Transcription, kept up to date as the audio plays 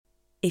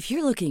If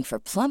you're looking for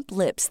plump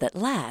lips that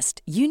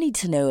last, you need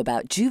to know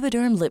about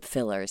Juvederm lip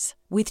fillers.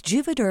 With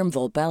Juvederm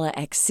Volbella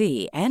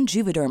XC and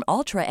Juvederm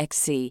Ultra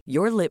XC,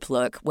 your lip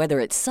look, whether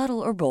it's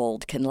subtle or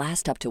bold, can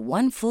last up to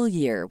 1 full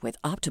year with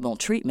optimal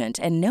treatment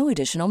and no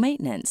additional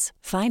maintenance.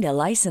 Find a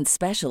licensed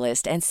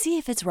specialist and see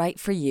if it's right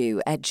for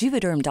you at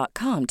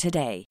Juvederm.com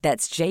today.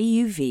 That's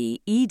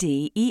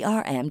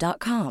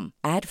JUVEDERM.com.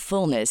 Add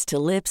fullness to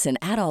lips in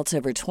adults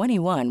over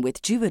 21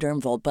 with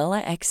Juvederm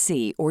Volbella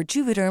XC or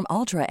Juvederm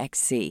Ultra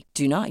XC.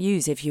 Do not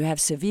use if you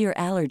have severe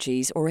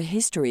allergies or a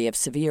history of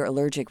severe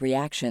allergic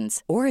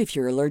reactions, or if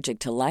you're allergic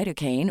to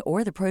lidocaine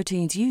or the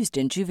proteins used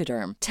in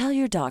Juvederm. Tell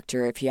your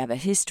doctor if you have a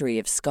history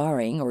of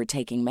scarring or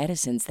taking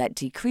medicines that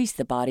decrease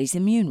the body's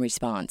immune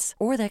response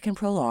or that can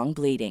prolong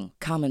bleeding.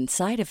 Common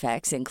side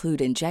effects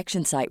include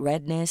injection site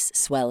redness,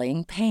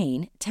 swelling,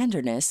 pain,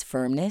 tenderness,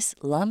 firmness,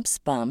 lumps,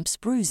 bumps,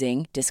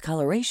 bruising,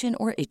 discoloration,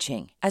 or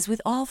itching. As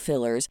with all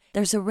fillers,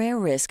 there's a rare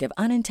risk of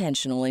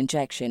unintentional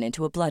injection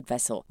into a blood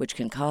vessel, which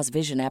can cause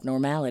vision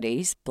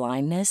abnormalities,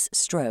 blindness,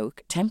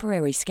 stroke,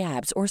 temporary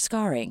scabs, or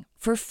scarring.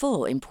 For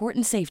full,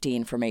 important safety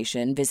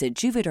information, visit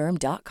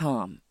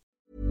Juvederm.com.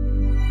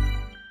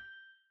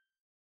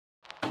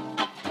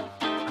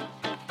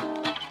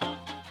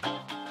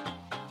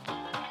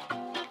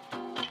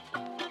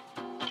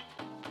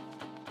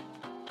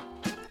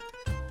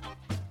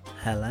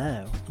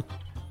 Hello,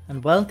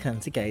 and welcome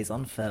to Gays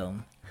on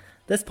Film.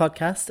 This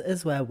podcast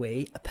is where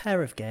we, a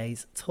pair of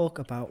gays, talk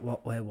about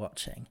what we're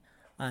watching.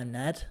 I'm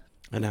Ned.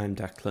 And I'm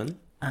Declan.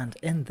 And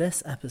in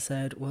this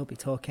episode, we'll be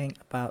talking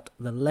about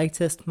the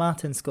latest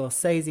Martin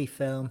Scorsese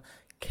film,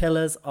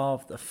 Killers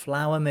of the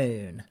Flower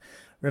Moon.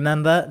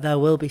 Remember, there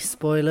will be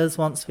spoilers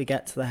once we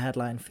get to the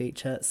headline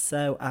feature,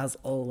 so as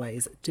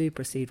always, do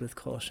proceed with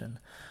caution.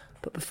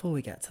 But before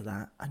we get to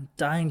that, I'm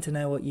dying to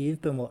know what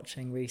you've been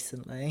watching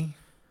recently.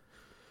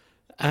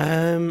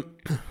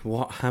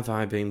 What have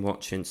I been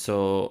watching?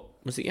 So,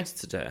 was it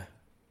yesterday?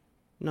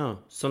 No,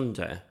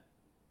 Sunday.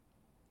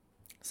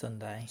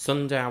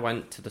 Sunday I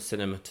went to the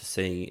cinema to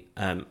see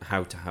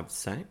How to Have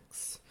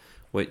Sex,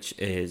 which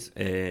is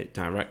a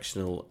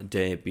directional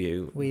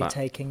debut. Were you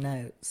taking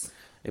notes?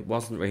 It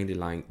wasn't really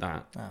like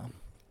that. Oh.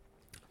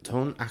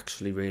 Don't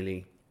actually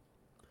really...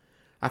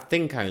 I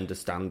think I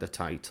understand the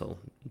title,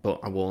 but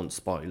I won't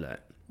spoil it.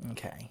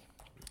 Okay.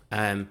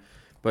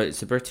 But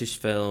it's a British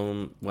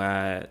film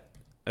where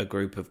a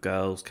group of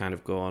girls kind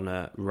of go on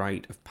a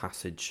rite of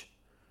passage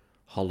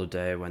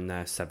holiday when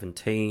they're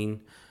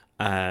 17.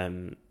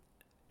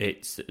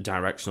 It's a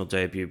directional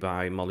debut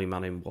by Molly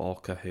Manning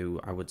Walker, who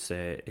I would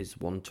say is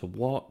one to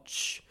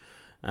watch.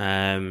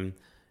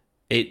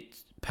 It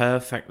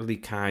perfectly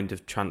kind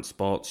of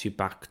transports you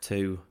back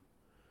to...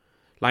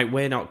 Like,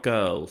 we're not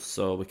girls,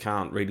 so we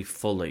can't really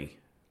fully...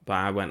 But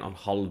I went on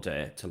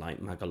holiday to,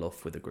 like,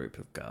 Magaluf with a group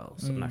of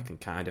girls, and I can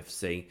kind of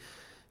see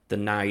the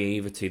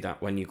naivety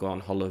that when you go on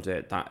holiday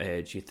at that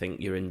age, you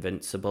think you're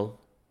invincible.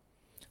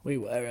 We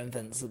were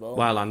invincible.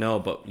 Well, I know,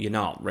 but you're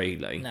not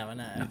really. No, I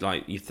know.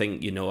 Like, you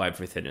think you know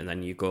everything, and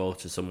then you go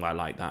to somewhere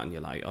like that, and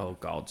you're like, oh,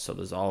 God. So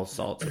there's all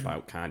sorts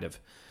about kind of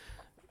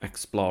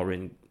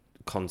exploring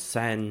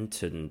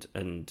consent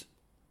and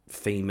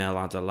female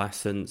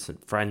adolescence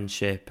and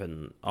friendship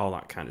and all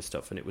that kind of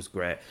stuff, and it was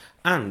great.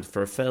 And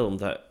for a film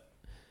that,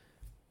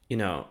 you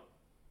know,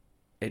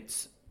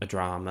 it's a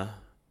drama,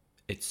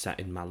 it's set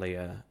in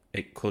Malia,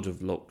 it could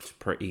have looked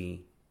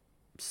pretty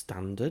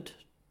standard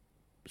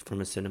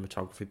from a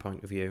cinematography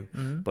point of view,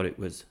 but it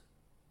was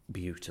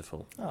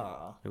beautiful.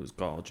 Aww. It was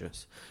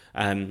gorgeous.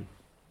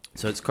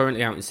 So it's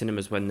currently out in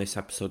cinemas when this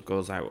episode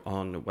goes out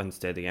on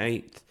Wednesday the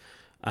 8th.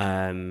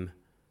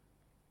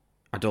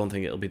 I don't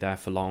think it'll be there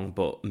for long,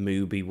 but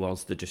Mubi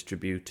was the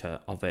distributor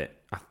of it,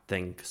 I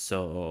think,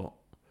 so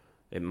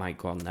it might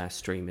go on their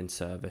streaming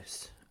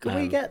service. Could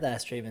we get their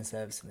streaming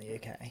service in the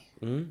UK?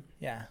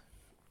 Yeah.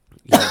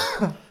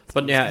 Yeah.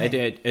 But yeah,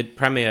 it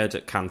premiered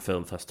at Cannes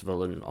Film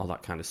Festival and all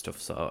that kind of stuff,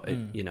 so it,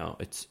 you know,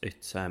 it's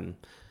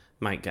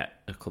might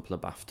get a couple of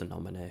BAFTA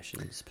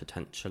nominations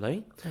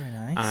potentially. Very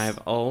nice. I've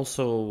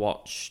also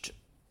watched,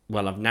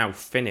 well, I've now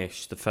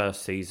finished the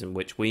first season,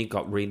 which we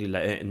got really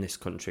late in this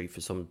country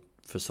for some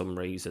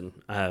reason.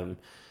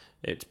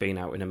 It's been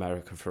out in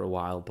America for a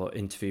while, but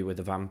Interview with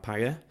a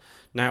Vampire.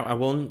 Now, I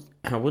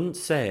wouldn't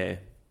say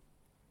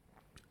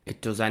it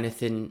does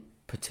anything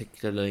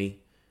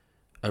particularly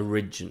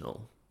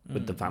original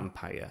with the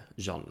vampire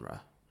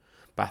genre,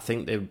 but I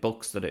think the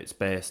books that it's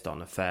based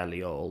on are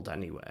fairly old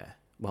anyway.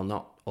 Well,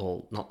 not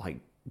old, not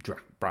like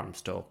Bram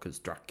Stoker's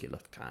Dracula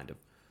kind of.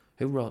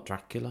 Who wrote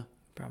Dracula?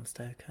 Bram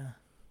Stoker.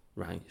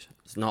 Right,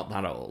 it's not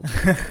that old.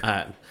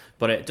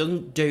 But it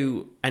doesn't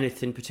do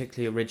anything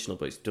particularly original,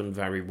 but it's done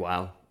very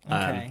well.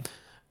 Okay.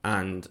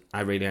 And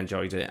I really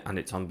enjoyed it, and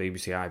it's on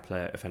BBC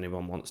iPlayer if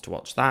anyone wants to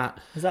watch that.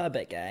 Is that a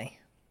bit gay?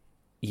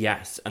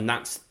 Yes, and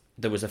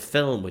there was a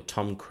film with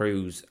Tom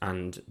Cruise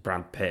and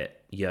Brad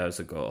Pitt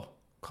years ago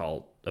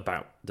called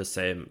about the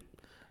same,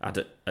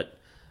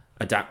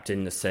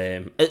 adapting the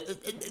same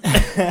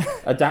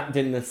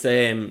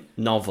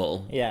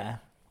novel. Yeah.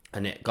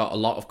 And it got a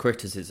lot of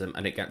criticism,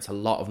 and it gets a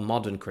lot of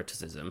modern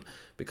criticism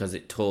because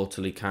it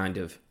totally kind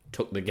of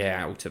took the gay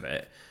out of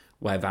it,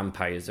 where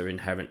vampires are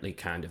inherently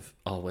kind of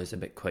always a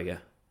bit queer.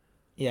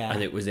 Yeah.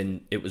 And it was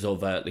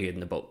overtly in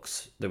the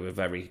books. They were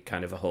very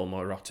kind of a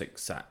homoerotic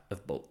set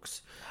of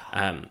books.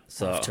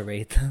 So I have to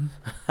read them.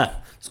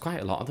 it's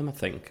quite a lot of them, I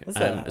think.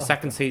 The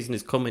second season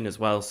is coming as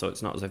well, so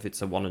it's not as if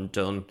it's a one and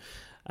done.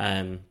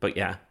 But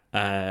yeah,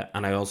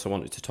 and I also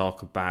wanted to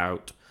talk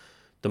about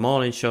The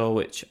Morning Show,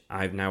 which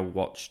I've now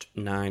watched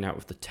 9 out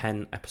of the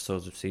 10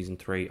 episodes of season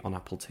 3 on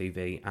Apple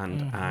TV,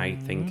 and I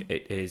think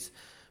it is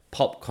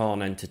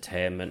popcorn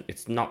entertainment.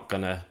 It's not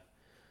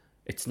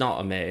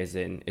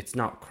amazing. It's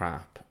not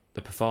crap.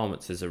 The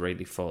performances are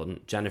really fun.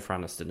 Jennifer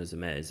Aniston is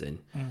amazing,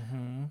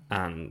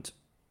 and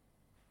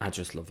I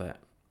just love it.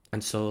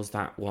 And so's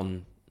that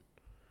one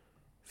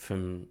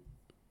from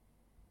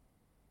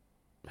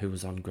who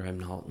was on Graham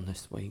Norton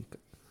this week.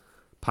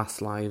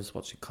 Past Lives,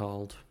 what's it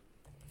called?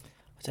 I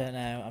don't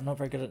know. I'm not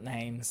very good at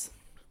names.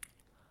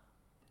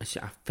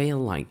 I feel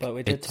like... But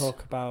we did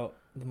talk about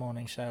The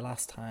Morning Show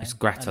last time. It's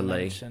Greta and Lee.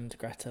 Mentioned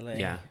Greta Lee.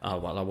 Yeah. Oh,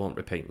 well, I won't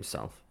repeat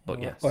myself, but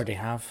You yes. already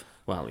have.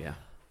 Well, yeah.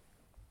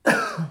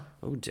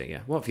 Oh,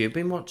 dear. What have you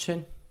been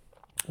watching?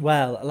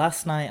 Well,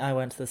 last night I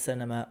went to the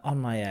cinema on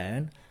my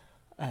own,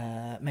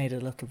 made a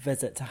little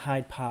visit to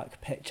Hyde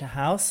Park Picture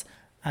House,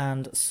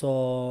 and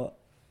saw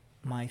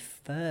my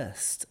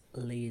first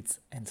Leeds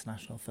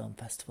International Film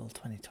Festival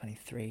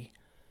 2023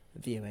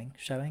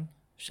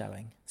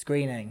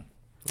 screening.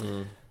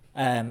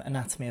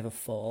 Anatomy of a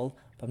Fall.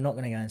 But I'm not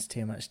going to go into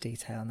too much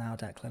detail now,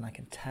 Declan. I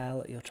can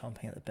tell you're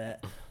chomping at the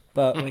bit.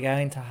 But we're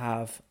going to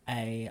have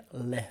a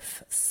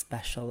LIF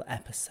special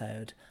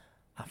episode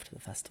after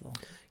the festival.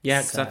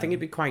 Yeah, because I think it'd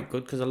be quite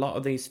good, because a lot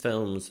of these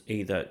films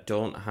either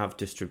don't have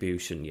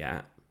distribution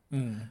yet,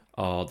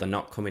 or they're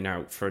not coming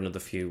out for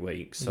another few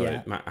weeks.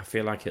 So I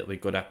feel like it'll be a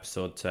good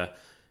episode to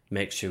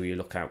make sure you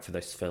look out for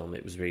this film.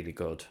 It was really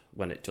good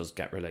when it does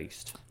get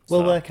released.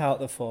 We'll work out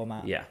the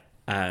format. Yeah.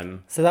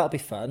 So that'll be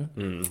fun.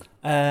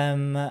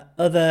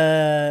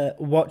 Other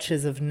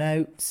watches of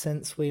note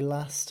since we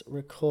last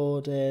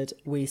recorded,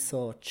 we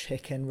saw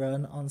Chicken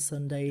Run on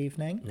Sunday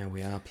evening. Now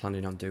we are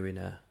planning on doing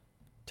a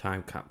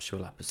time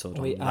capsule episode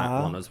on We that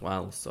are. one as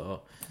well,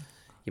 so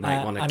you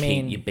might want to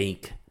keep your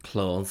beak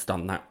closed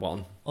on that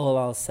one. All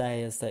I'll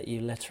say is that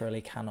you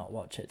literally cannot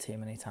watch it too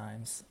many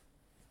times.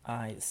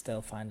 I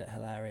still find it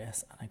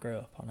hilarious, and I grew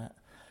up on it.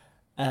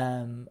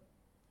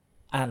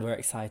 And we're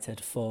excited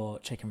for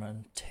Chicken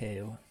Run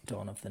 2,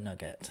 Dawn of the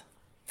Nugget.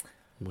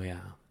 We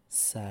are.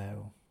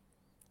 So,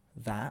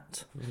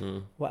 that.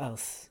 What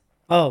else?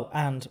 Oh,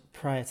 and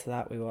prior to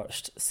that, we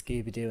watched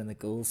Scooby-Doo and the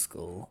Ghoul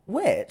School,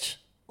 which,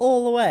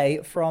 all the way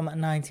from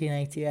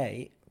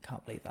 1988,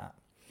 can't believe that.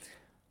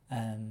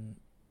 And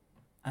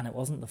it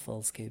wasn't the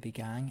full Scooby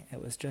gang,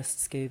 it was just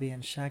Scooby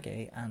and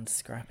Shaggy and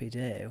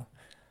Scrappy-Doo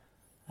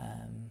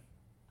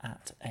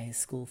at a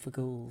school for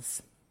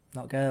ghouls.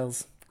 Not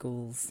girls,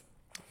 ghouls.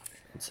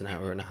 It's an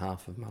hour and a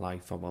half of my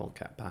life I won't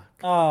get back.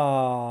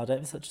 Oh,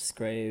 don't be such a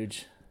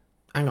Scrooge.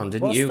 Hang on,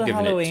 didn't What's you the give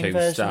Halloween it 2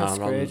 version of stars?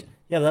 Scrooge?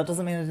 Yeah, but that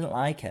doesn't mean I didn't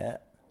like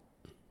it.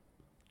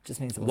 Just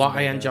means it wasn't What I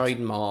very good. enjoyed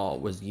more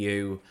was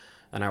you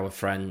and our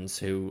friends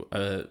who,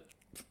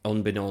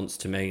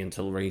 unbeknownst to me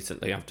until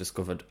recently, I've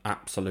discovered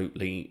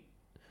absolutely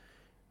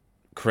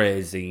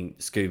crazy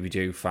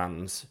Scooby-Doo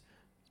fans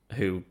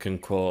who can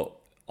quote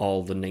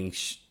all the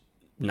niche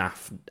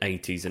naff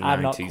 80s and 90s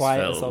I'm not quite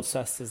films. as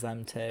obsessed as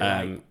them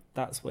too.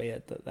 That's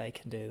weird that they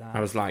can do that. I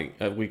was like,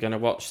 are we going to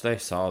watch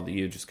this, or are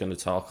you just going to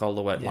talk all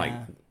the way, like,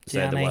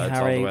 say the DNA, words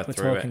Harry, all the way we're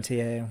through talking it? to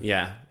you.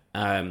 Yeah.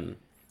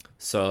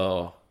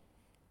 So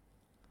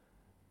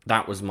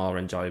that was more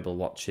enjoyable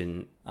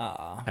watching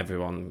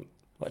everyone.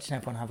 Watching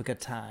everyone have a good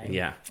time.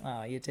 Yeah.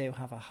 Oh, you do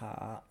have a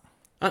heart.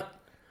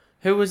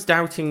 Who was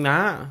doubting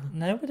that?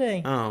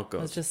 Nobody. Oh, I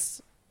good. was just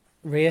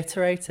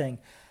reiterating.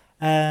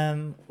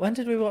 When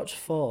did we watch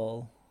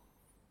Fall?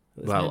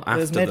 It was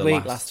after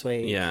midweek last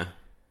week. Yeah.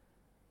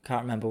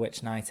 Can't remember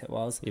which night it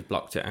was. You've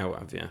blocked it out,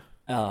 have you?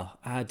 Oh,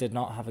 I did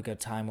not have a good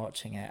time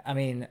watching it. I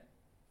mean,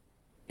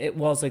 it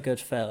was a good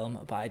film,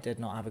 but I did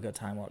not have a good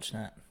time watching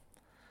it.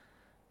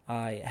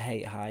 I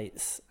hate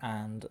heights,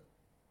 and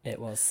it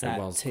was set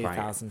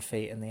 2,000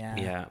 feet in the air.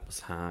 Yeah, it was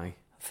high.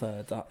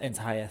 For the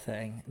entire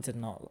thing. Did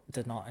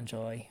not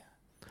enjoy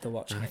the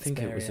watching experience.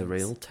 I think it was a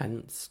real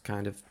tense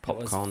kind of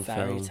popcorn It was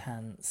very film.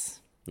 tense.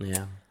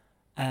 Yeah.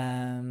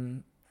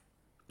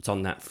 It's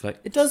on Netflix.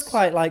 It does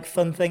quite like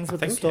fun things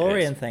with the think it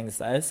story is. and things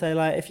though. So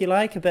like if you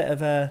like a bit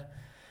of a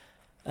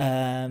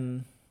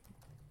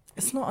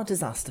it's not a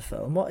disaster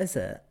film. What is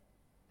it?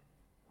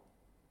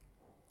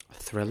 A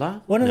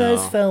thriller? One of No.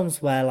 those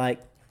films where like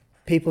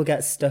people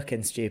get stuck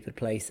in stupid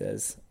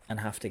places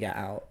and have to get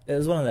out. It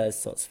was one of those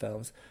sorts of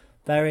films.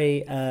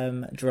 Very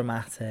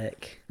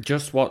dramatic.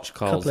 Just Watch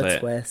calls Couple of it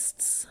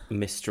twists.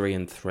 mystery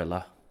and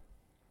thriller.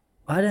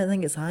 I don't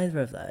think it's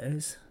either of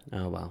those.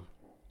 Oh, well.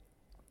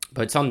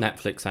 But it's on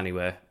Netflix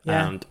anyway.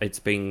 Yeah. And it's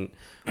been...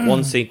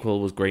 one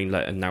sequel was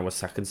greenlit and now a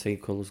second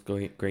sequel was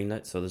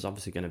greenlit. So there's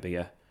obviously going to be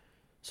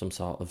some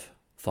sort of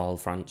fall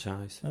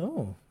franchise.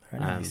 Oh,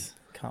 very nice.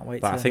 Can't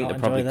wait but to I think not they're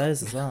enjoy probably-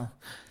 those as well.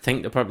 I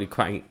think they're probably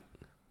quite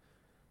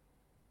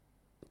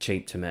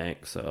cheap to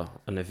make,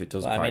 and if it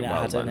does Well, I quite mean, it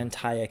well, had an then...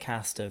 entire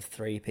cast of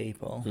 3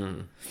 people.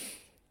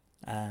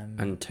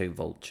 And 2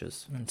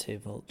 vultures. And 2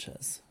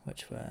 vultures,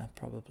 which were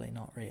probably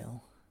not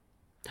real.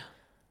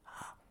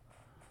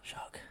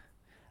 Shock.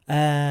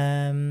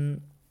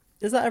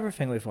 Is that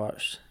everything we've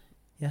watched?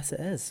 Yes, it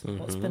is.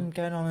 What's been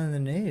going on in the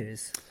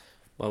news?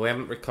 Well, we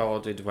haven't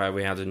recorded where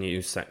we had a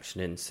news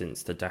section in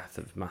since the death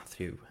of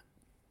Matthew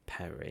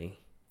Perry,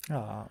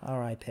 Oh,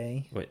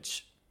 R.I.P.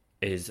 which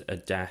is a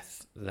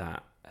death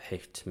that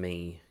hit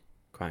me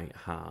quite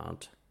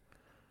hard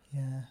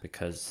Yeah.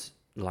 because,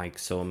 like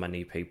so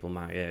many people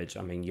my age,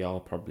 I mean, you're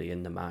probably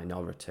in the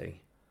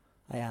minority.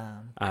 I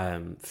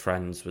am.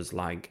 Friends was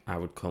like, I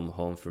would come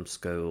home from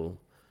school,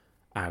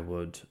 I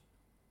would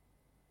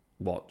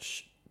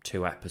watch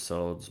 2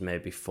 episodes,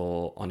 maybe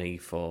 4 on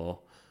E4,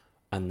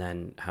 and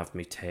then have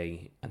me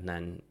tea, and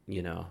then,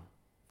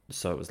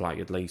 so it was like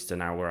at least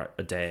an hour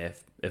a day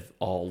of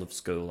all of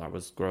school. I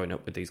was growing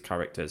up with these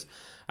characters,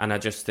 and I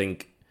just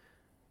think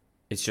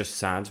it's just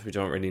sad. We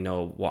don't really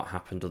know what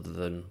happened other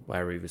than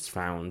where he was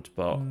found,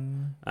 but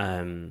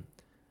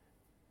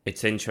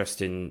it's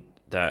interesting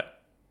that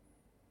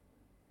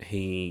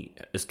he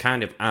is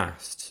kind of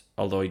asked,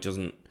 although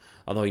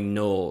he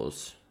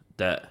knows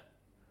that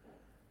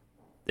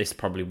this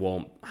probably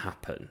won't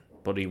happen,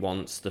 but he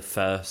wants the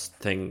first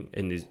thing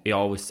he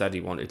always said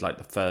he wanted like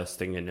the first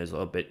thing in his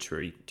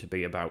obituary to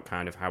be about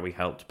kind of how he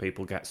helped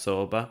people get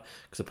sober,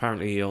 because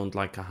apparently he owned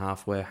like a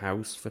halfway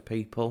house for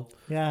people.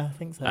 Yeah, I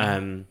think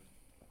so.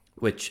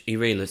 Which he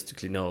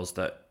realistically knows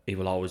that he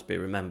will always be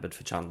remembered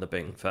for Chandler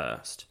Bing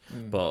first.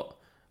 But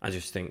I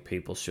just think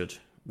people should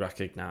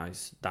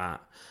recognise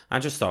that. I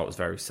just thought it was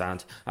very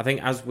sad. I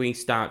think as we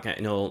start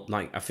getting old,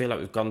 like, I feel like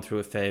we've gone through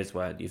a phase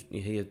where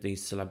you hear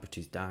these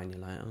celebrities die and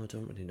you're like, oh, I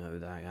don't really know who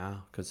they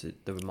are, because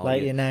they were more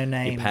like, your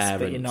names,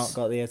 parents. but you're not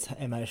got the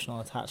emotional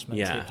attachment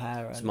to your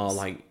parents.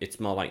 It's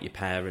more like your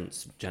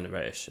parents'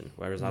 generation,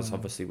 whereas as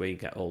obviously we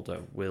get older,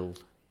 we'll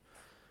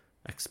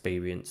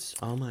experience,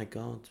 oh my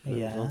god,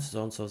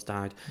 so-and-so's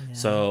died. Yeah.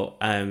 So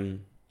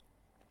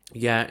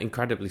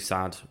incredibly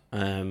sad,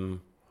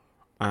 and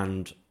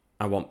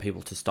I want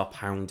people to stop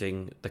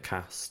hounding the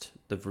cast.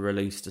 They've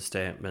released a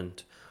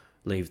statement,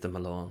 leave them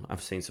alone.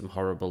 I've seen some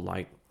horrible,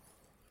 like,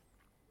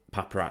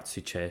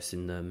 paparazzi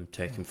chasing them,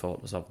 taking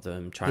photos of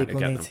them, trying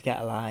People to need to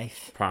get a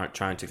life.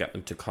 trying to get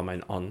them to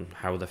comment on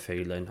how they're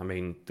feeling. I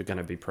mean, they're going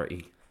to be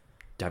pretty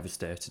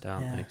devastated,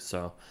 aren't they?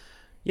 So,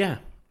 yeah.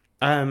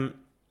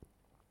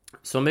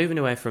 So moving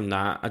away from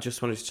that, I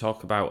just wanted to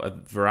talk about a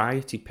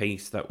Variety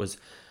piece that was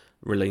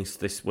released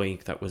this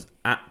week that was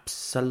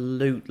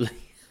absolutely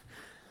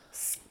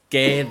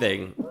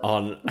scathing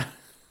on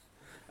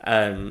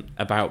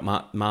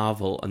about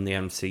Marvel and the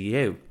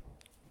MCU.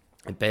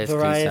 It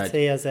basically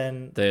Variety, said, as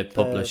in the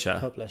publisher.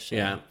 Publisher.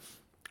 Yeah.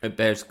 It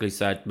basically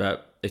said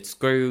that it's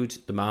screwed,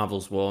 the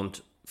Marvels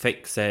won't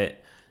fix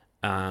it,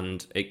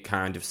 and it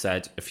kind of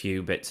said a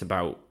few bits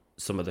about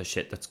some of the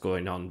shit that's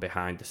going on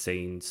behind the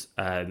scenes.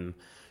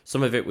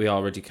 Some of it we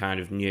already kind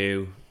of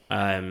knew.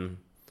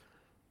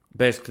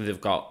 Basically,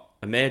 they've got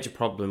a major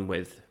problem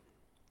with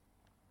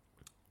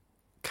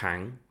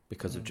Kang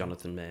because of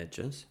Jonathan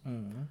Majors.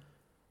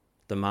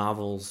 The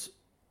Marvels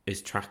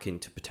is tracking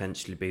to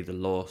potentially be the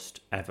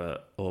lowest ever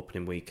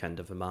opening weekend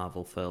of a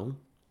Marvel film.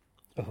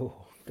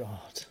 Oh,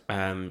 God.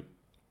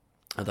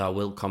 Although I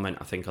will comment,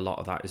 I think a lot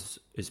of that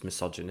is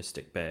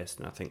misogynistic based,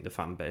 and I think the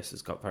fan base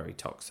has got very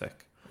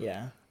toxic.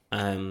 Yeah.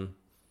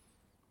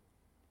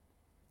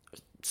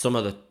 Some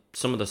of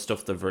the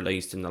stuff they've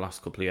released in the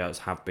last couple of years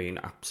have been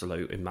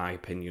absolute, in my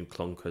opinion,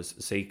 clunkers.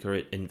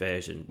 Secret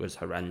Invasion was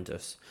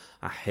horrendous.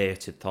 I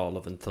hated Thor: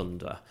 Love and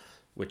Thunder,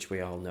 which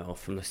we all know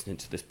from listening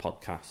to this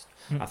podcast.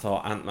 I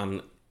thought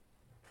Ant-Man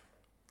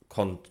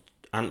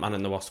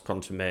and the Wasp: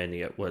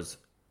 Quantumania was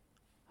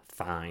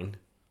fine.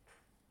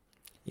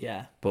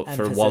 Yeah. But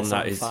for Emphasis one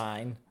that on is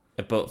fine.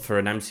 But for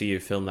an MCU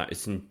film that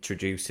is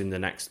introducing the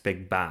next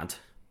big bad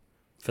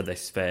for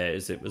this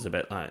phase, it was a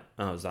bit like,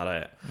 oh, is that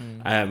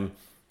it?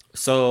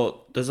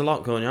 So there's a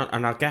lot going on,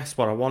 and I guess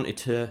what I wanted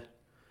to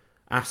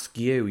ask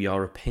you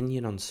your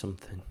opinion on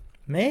something.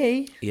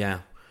 Me? Yeah.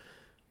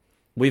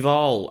 We've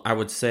all, I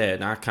would say,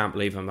 and I can't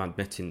believe I'm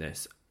admitting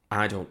this,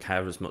 I don't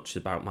care as much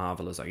about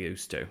Marvel as I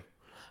used to.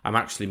 I'm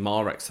actually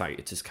more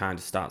excited to kind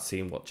of start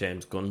seeing what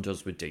James Gunn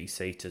does with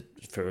DC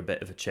for a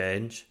bit of a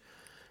change.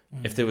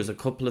 If there was a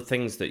couple of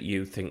things that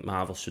you think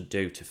Marvel should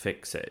do to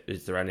fix it,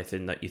 is there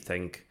anything that you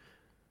think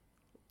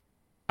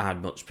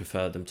I'd much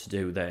prefer them to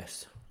do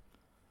this?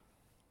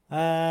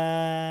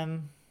 I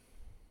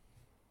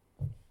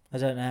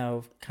don't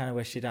know. Kind of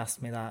wish you'd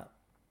asked me that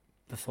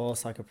before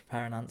so I could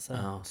prepare an answer.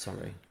 Oh,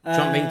 sorry. Do you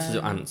want me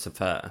to answer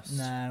first?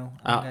 No,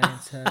 I'm going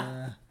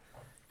to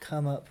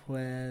come up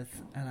with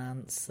an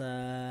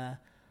answer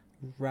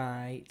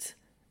right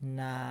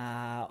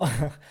now.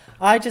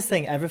 I just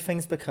think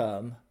everything's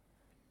become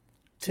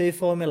too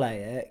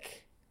formulaic,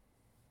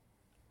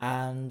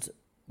 and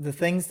the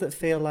things that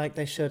feel like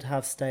they should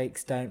have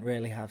stakes don't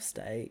really have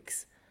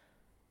stakes.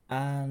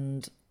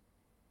 And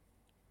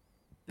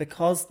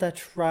because they're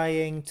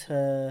trying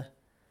to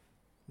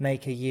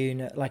make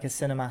a like a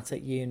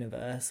cinematic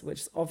universe,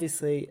 which is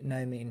obviously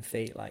no mean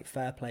feat, like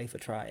fair play for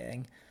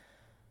trying,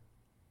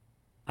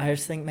 I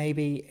just think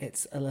maybe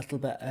it's a little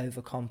bit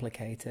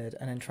overcomplicated,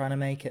 and in trying to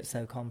make it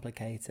so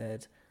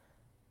complicated,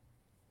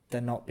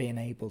 they're not being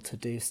able to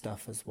do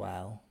stuff as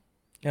well.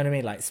 You know what I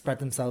mean? Like, spread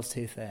themselves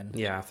too thin.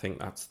 Yeah, I think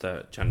that's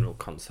the general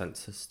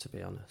consensus, to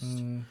be honest.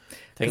 I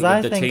think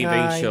 'Cause with the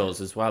TV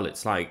shows as well,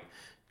 it's like,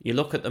 you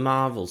look at the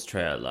Marvels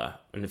trailer,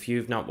 and if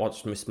you've not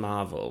watched Miss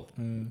Marvel,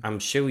 I'm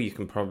sure you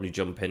can probably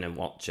jump in and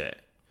watch it,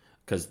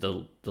 because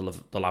they'll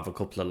have a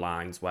couple of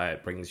lines where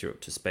it brings you up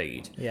to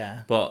speed.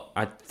 Yeah. But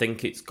I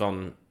think it's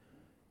gone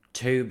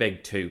too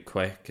big too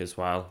quick as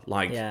well.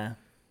 Like,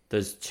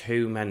 there's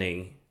too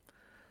many...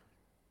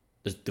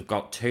 They've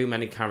got too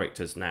many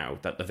characters now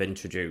that they've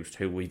introduced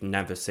who we've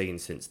never seen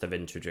since they've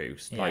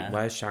introduced. Yeah. Like,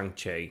 where's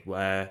Shang-Chi?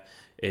 Where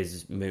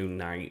is Moon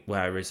Knight?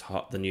 Where is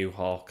the new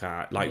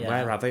Hawkeye? Like,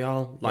 where are they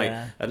all? Like,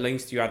 at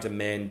least you had a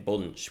main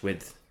bunch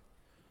with...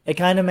 It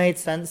kind of made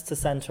sense to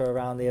centre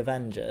around the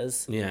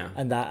Avengers. Yeah.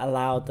 And that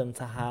allowed them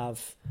to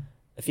have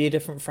a few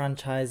different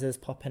franchises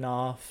popping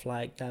off.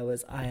 Like, there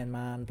was Iron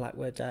Man, Black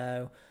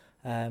Widow,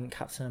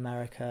 Captain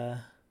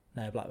America...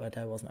 No, Black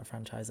Widow wasn't a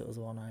franchise. It was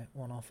a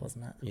one-off,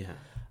 wasn't it?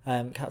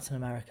 Yeah. Captain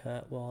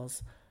America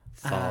was.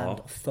 Thor.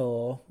 And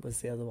Thor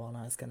was the other one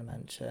I was going to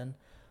mention.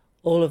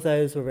 All of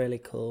those were really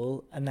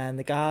cool. And then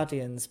the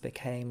Guardians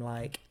became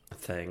like A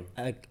thing.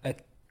 a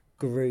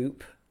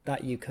group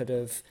that you could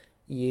have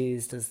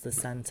used as the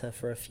centre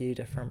for a few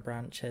different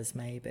branches,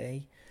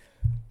 maybe.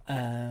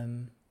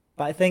 But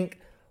I think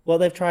what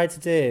they've tried to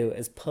do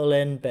is pull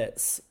in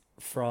bits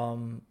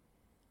from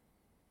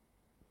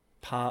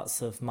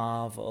parts of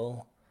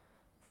Marvel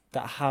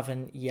that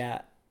haven't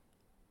yet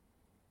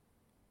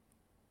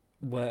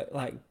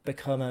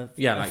become a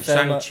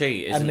Shang-Chi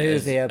isn't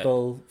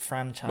movieable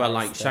franchise. Well,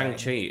 like, thing.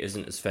 Shang-Chi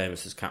isn't as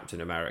famous as Captain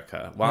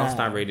America. Whilst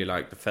I really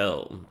like the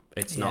film,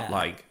 it's not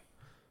like...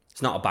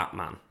 It's not a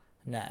Batman.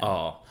 No.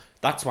 Oh,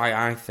 that's why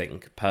I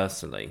think,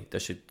 personally, they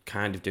should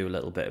kind of do a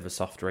little bit of a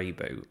soft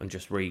reboot and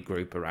just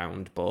regroup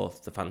around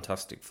both the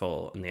Fantastic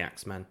Four and the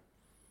X-Men.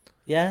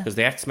 Yeah. Because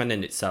the X-Men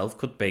in itself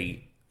could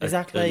be...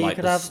 Exactly. Like, you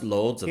could have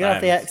loads of you them.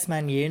 have the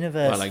X-Men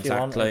universe. Well,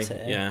 exactly.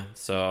 exactly. Yeah.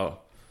 So,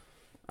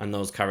 and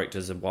those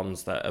characters are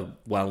ones that are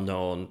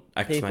well-known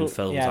X-Men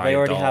films. Yeah, I they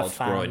already adored have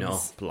fans. growing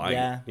up. Like,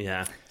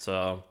 yeah.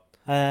 So,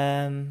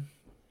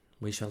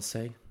 we shall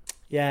see.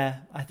 Yeah,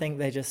 I think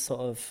they just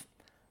sort of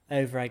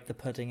over-egged the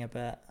pudding a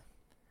bit,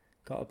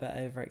 got a bit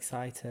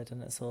overexcited,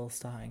 and it's all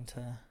starting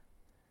to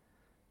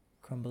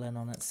crumble in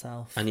on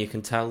itself. And you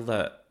can tell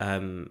that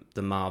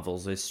the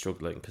Marvels is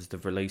struggling because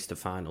they've released a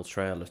final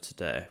trailer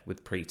today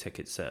with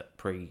pre-ticket sales,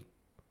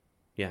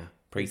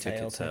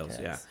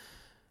 yeah.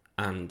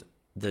 And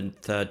the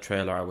third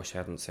trailer I wish I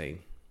hadn't seen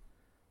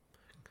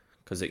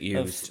because it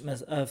used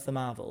of the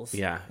Marvels.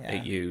 Yeah,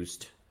 it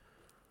used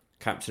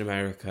Captain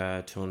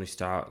America, Tony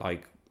Stark,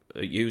 like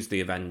it used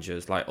the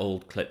Avengers, like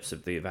old clips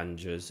of the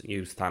Avengers. It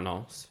used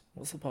Thanos.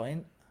 What's the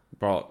point?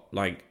 Brought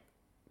like.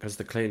 Because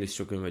they're clearly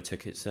struggling with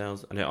ticket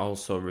sales, and it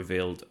also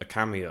revealed a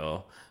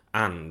cameo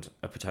and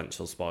a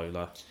potential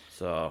spoiler.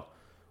 So,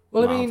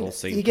 well, Marvel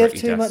I mean, you give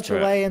too much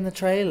desperate. away in the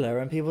trailer,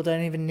 and people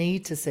don't even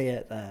need to see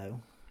it, though.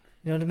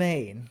 You know what I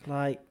mean?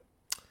 Like,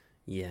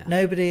 yeah,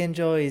 nobody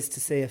enjoys to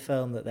see a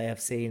film that they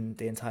have seen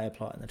the entire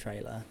plot in the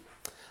trailer.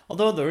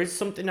 Although there is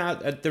something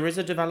there is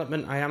a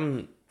development I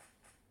am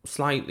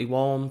slightly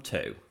warm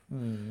to. Do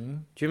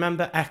you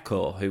remember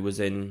Echo, who was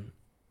in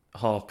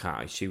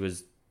Hawkeye? She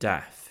was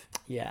deaf.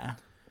 Yeah.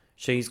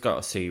 She's got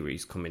a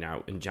series coming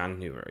out in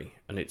January,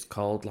 and it's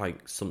called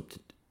like something.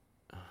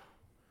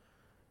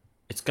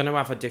 It's going to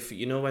have a different.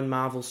 You know, when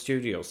Marvel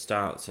Studios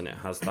starts and it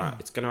has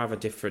that, it's going to have a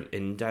different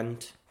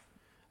indent,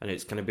 and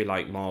it's going to be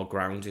like more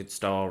grounded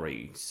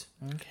stories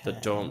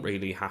that don't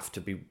really have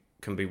to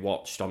can be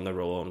watched on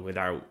their own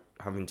without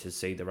having to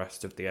see the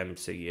rest of the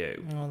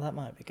MCU. Oh, that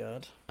might be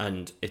good.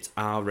 And it's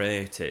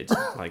R-rated,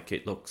 like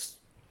it looks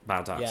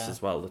badass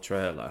as well, the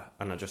trailer.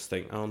 And I just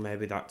think, oh,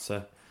 maybe that's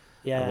a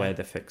way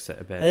to fix it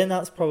a bit. I think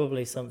that's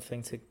probably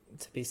something to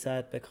be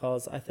said,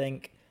 because I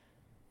think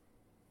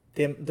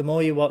the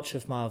more you watch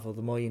of Marvel,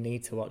 the more you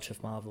need to watch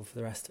of Marvel for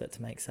the rest of it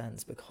to make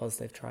sense, because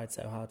they've tried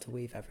so hard to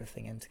weave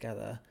everything in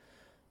together,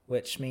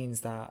 which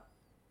means that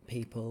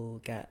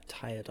people get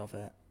tired of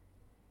it.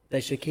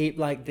 They should keep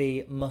like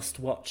the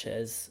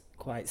must-watches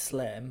quite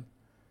slim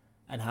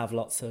and have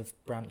lots of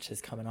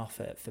branches coming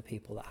off it for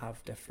people that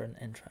have different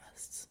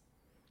interests.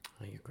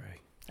 I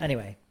agree.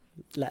 Anyway,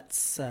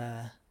 let's...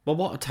 Well,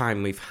 what a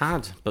time we've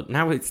had, but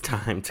now it's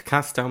time to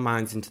cast our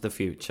minds into the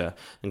future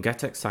and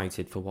get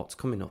excited for what's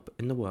coming up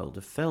in the world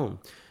of film.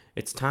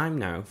 It's time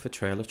now for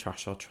Trailer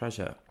Trash or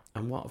Treasure.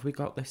 And what have we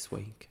got this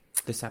week?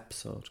 This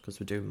episode, because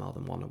we're doing more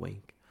than one a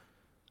week.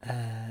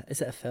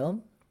 Is it a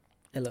film?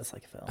 It looks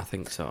like a film. I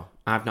think so.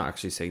 I've not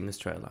actually seen this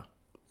trailer.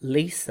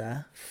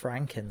 Lisa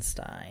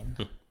Frankenstein.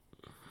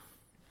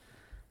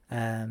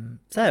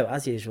 So,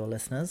 as usual,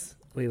 listeners,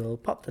 we will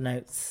pop the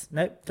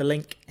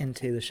link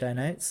into the show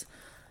notes.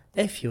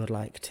 If you would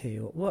like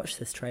to watch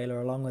this trailer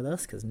along with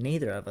us, because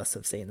neither of us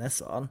have seen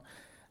this one,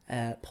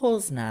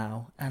 pause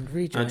now and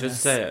rejoin us. I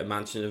just say,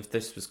 imagine if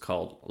this was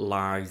called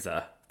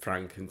Liza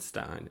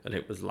Frankenstein and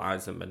it was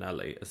Liza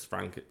Minnelli as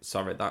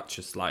Sorry, that's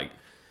just like...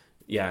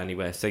 Yeah,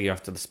 anyway, see you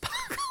after the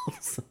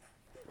sparkles.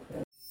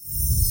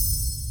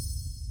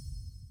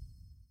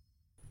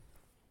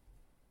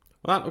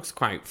 Well, that looks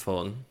quite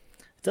fun.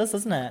 It does,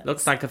 doesn't it?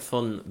 Looks like a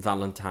fun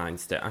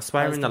Valentine's Day. I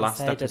swear in the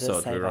last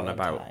episode we were on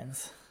about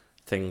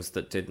things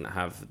that didn't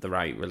have the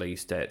right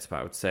release dates, but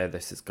I would say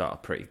this has got a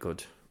pretty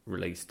good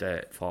release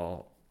date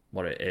for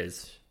what it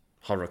is.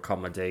 Horror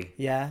comedy.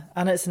 Yeah,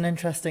 and it's an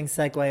interesting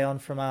segue on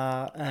from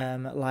our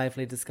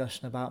lively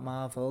discussion about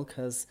Marvel,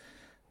 because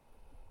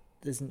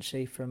isn't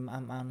she from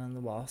Ant-Man and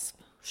the Wasp?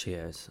 She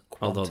is.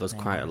 Although there's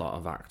quite a lot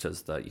of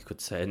actors that you could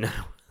say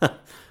now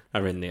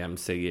are in the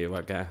MCU,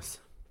 I guess.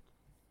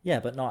 Yeah,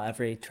 but not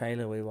every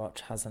trailer we watch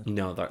has a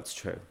No, that's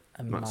true.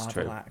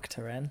 Marvel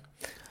actor in.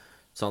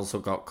 It's also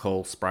got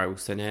Cole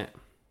Sprouse in it.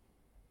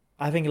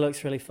 I think it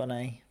looks really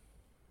funny,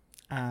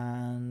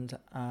 and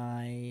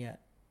I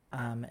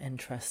am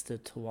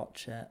interested to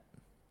watch it.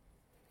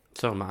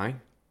 So am I.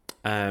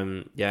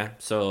 Yeah,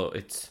 so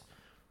it's...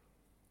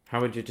 How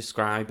would you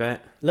describe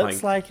it?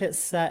 Looks like it's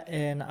set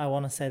in, I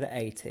want to say, the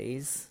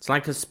 80s. It's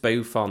like a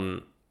spoof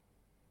on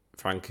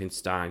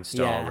Frankenstein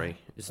story,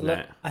 isn't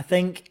it? I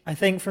think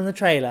from the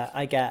trailer,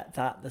 I get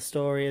that the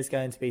story is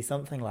going to be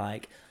something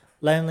like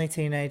lonely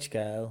teenage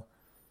girl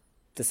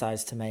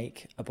decides to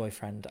make a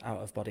boyfriend out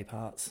of body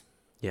parts.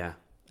 Yeah.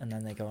 And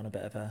then they go on a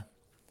bit of a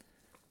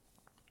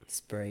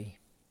spree.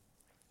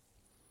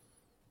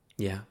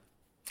 Yeah.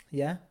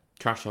 Yeah?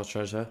 Trash or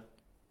treasure?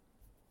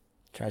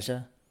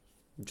 Treasure.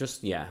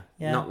 Just, yeah.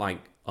 Not like,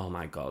 oh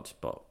my God,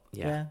 but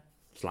yeah.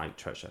 It's like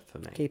treasure for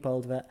me. Keep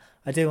hold of it.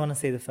 I do want to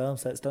see the film,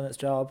 so it's done its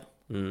job.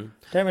 Mm.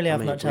 Don't really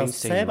have much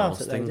else to say about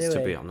it, though, things, do we?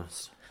 To be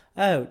honest.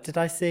 Oh, did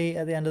I see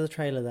at the end of the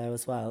trailer there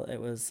as well? It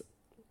was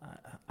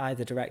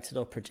either directed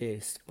or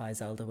produced by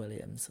Zelda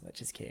Williams,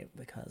 which is cute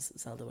because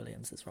Zelda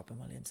Williams is Robin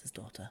Williams'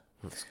 daughter.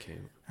 That's cute.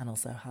 And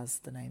also has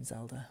the name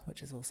Zelda,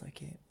 which is also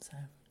cute. So,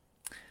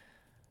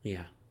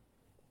 yeah.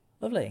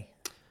 Lovely.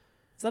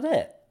 Is that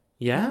it?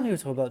 Yeah. We were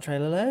talking about the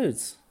trailer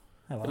loads.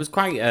 Oh, well. It was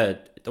quite, there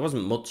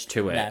wasn't much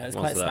to it. No, it was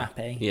quite there?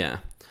 snappy. Yeah.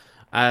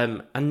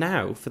 And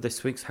now for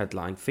this week's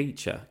headline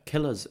feature,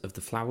 Killers of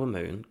the Flower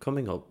Moon,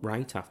 coming up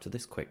right after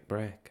this quick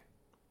break.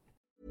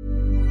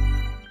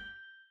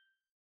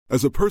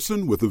 As a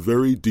person with a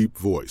very deep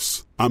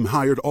voice, I'm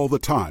hired all the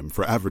time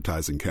for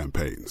advertising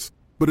campaigns.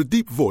 But a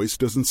deep voice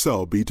doesn't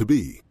sell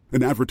B2B,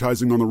 and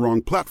advertising on the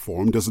wrong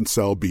platform doesn't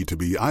sell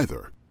B2B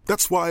either.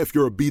 That's why if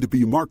you're a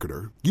B2B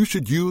marketer, you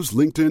should use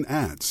LinkedIn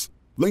ads.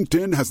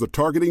 LinkedIn has the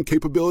targeting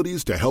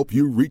capabilities to help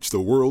you reach the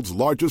world's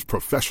largest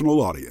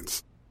professional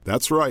audience.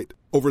 That's right,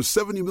 over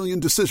 70 million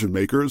decision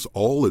makers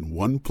all in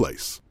one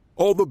place.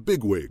 All the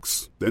big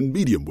wigs, then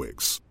medium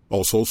wigs,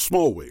 also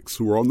small wigs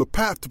who are on the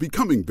path to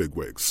becoming big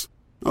wigs.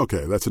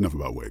 Okay, that's enough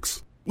about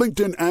wigs.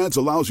 LinkedIn ads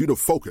allows you to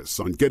focus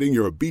on getting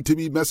your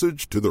B2B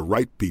message to the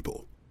right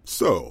people.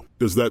 So,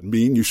 does that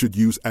mean you should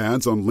use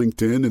ads on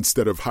LinkedIn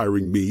instead of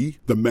hiring me,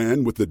 the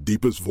man with the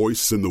deepest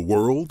voice in the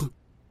world?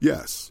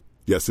 Yes.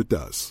 Yes, it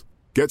does.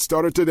 Get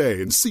started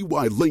today and see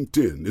why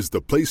LinkedIn is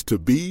the place to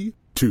be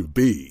to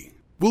be.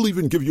 We'll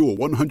even give you a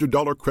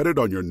 $100 credit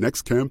on your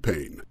next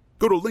campaign.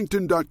 Go to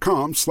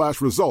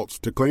linkedin.com/results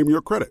to claim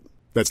your credit.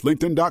 That's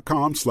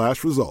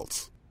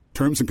linkedin.com/results.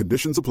 Terms and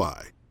conditions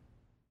apply.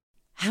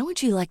 How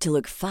would you like to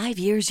look 5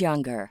 years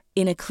younger?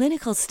 In a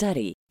clinical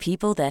study,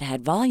 people that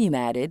had volume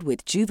added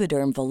with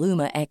Juvederm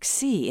Voluma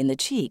XC in the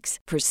cheeks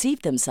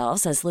perceived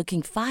themselves as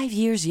looking 5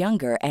 years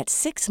younger at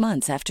 6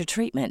 months after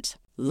treatment.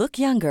 Look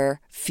younger,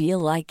 feel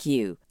like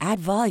you. Add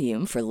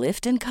volume for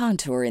lift and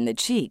contour in the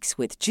cheeks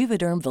with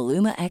Juvederm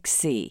Voluma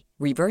XC.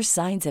 Reverse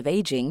signs of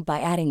aging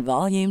by adding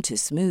volume to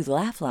smooth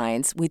laugh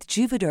lines with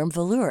Juvederm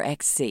Volure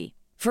XC.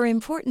 For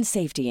important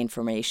safety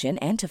information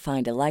and to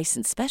find a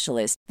licensed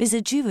specialist,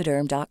 visit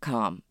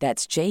Juvederm.com.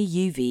 That's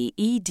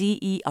JUVEDERM.com.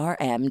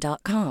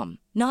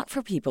 Not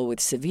for people with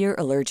severe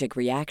allergic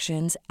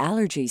reactions,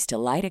 allergies to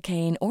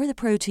lidocaine, or the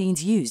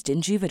proteins used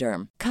in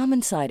Juvederm.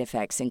 Common side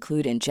effects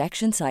include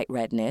injection site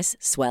redness,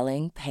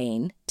 swelling,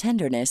 pain,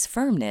 tenderness,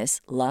 firmness,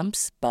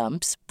 lumps,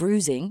 bumps,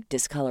 bruising,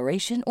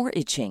 discoloration, or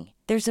itching.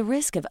 There's a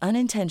risk of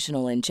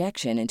unintentional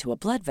injection into a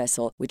blood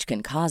vessel, which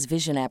can cause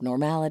vision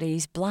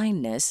abnormalities,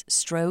 blindness,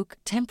 stroke,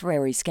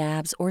 temporary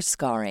scabs, or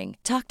scarring.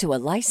 Talk to a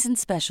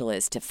licensed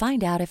specialist to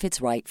find out if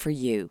it's right for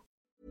you.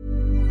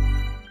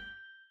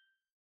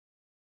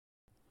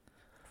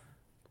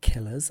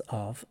 Killers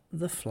of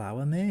the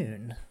Flower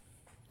Moon.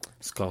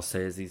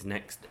 Scorsese's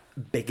next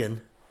big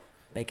un.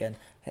 Big un.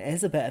 It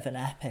is a bit of an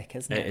epic,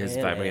 isn't it? It is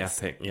really? very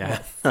epic,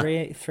 yeah. What,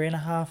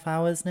 3.5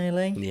 hours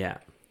nearly? Yeah.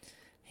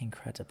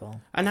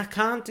 Incredible. And I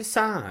can't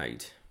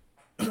decide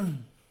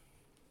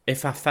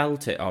if I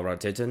felt it or I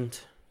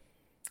didn't.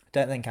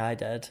 Don't think I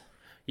did.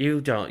 You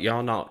don't.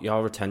 You're not.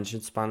 Your attention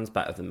span's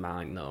better than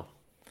mine, though.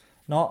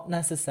 Not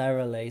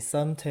necessarily.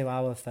 Some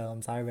 2-hour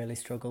films I really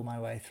struggle my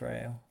way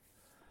through.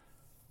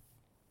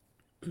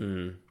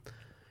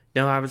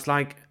 No, I was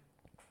like,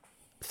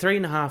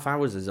 3.5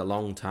 hours is a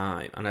long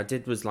time. And I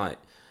was like,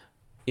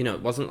 you know,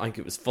 it wasn't like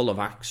it was full of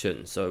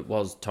action. So it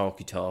was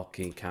talky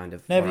kind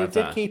of. No, whatever. but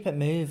you did keep it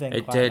moving.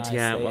 It quite did, nicely.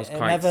 yeah. It was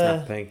quite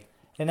snappy.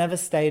 It never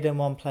stayed in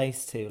one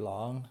place too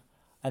long.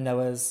 And there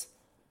was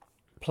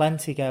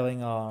plenty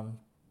going on.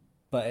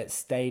 But it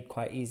stayed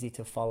quite easy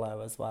to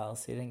follow as well.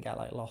 So you didn't get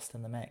like lost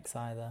in the mix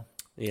either.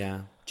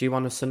 Yeah. Do you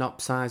want to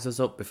synopsize us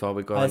up before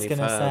we go I was any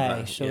going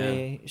further? to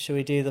say, should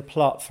we do the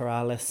plot for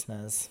our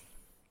listeners?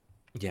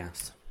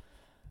 Yes.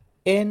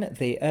 In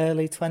the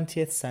early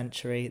 20th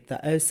century,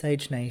 the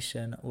Osage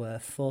Nation were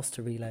forced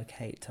to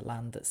relocate to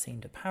land that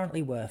seemed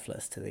apparently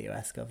worthless to the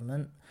US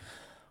government.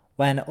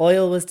 When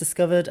oil was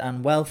discovered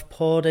and wealth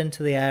poured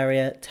into the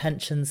area,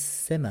 tensions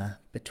simmer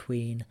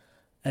between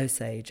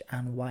Osage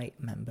and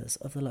white members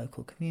of the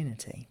local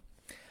community.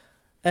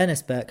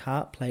 Ernest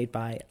Burkhart, played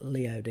by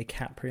Leo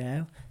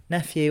DiCaprio,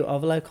 nephew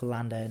of a local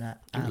landowner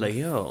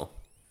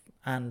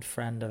and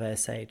friend of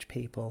Osage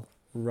people,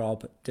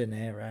 Rob De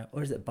Niro.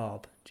 Or is it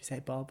Bob? Do you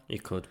say Bob? You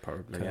could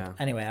probably, yeah.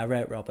 Anyway, I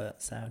wrote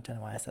Robert, so I don't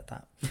know why I said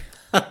that.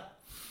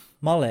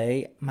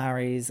 Molly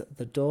marries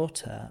the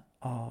daughter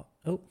of...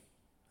 Oh,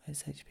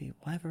 Osage people.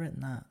 Why have I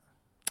written that?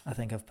 I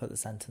think I've put the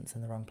sentence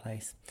in the wrong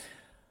place.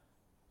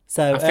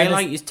 So I feel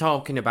like he's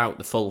talking about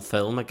the full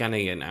film again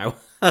here now.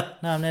 No,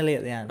 I'm nearly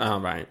at the end. Oh,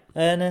 right.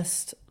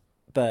 Ernest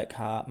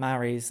Burkhart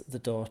marries the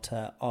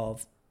daughter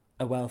of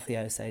a wealthy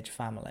Osage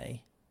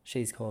family.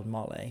 She's called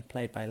Molly,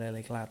 played by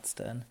Lily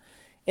Gladstone.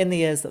 In the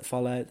years that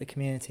follow, the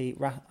community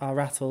are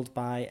rattled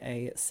by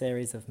a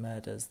series of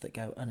murders that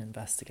go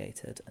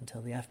uninvestigated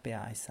until the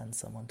FBI sends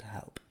someone to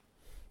help.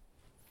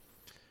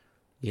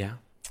 Yeah.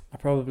 I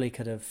probably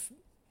could have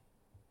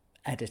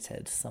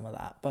edited some of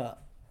that,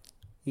 but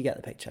you get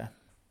the picture.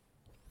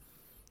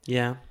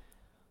 Yeah.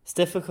 It's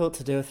difficult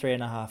to do a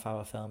 3.5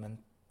 hour film in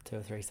 2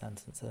 or 3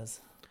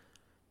 sentences.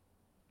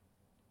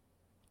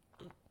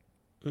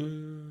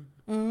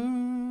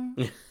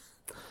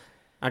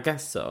 I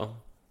guess so.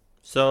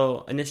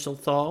 So, initial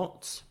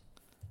thoughts?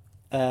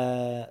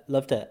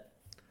 Loved it.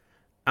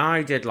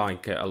 I did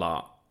like it a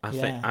lot. I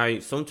think I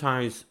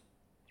sometimes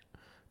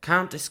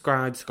can't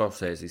describe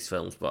Scorsese's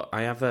films, but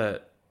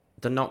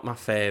they're not my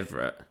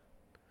favourite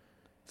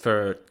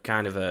for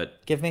kind of a...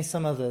 Give me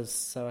some others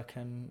so I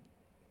can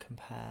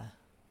compare.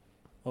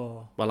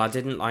 Or Well, I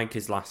didn't like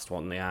his last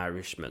one, The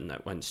Irishman,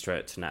 that went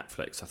straight to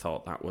Netflix. I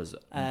thought that was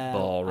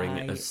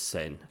boring as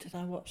sin. Did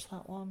I watch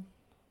that one?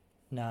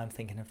 No, I'm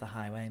thinking of The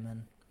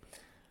Highwayman.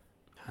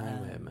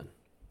 Highwayman.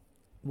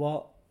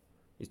 What?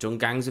 He's done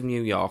Gangs of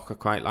New York. I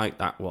quite like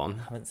that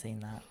one. I haven't seen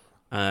that.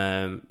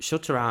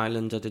 Shutter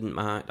Island, I didn't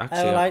mind. Actually,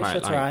 I like quite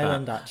Shutter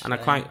Island, that.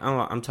 actually.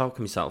 And I'm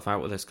talking myself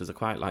out with this because I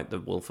quite like The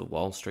Wolf of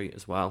Wall Street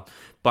as well.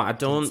 But I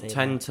don't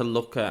tend to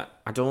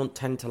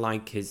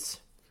like his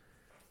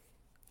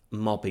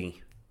mobby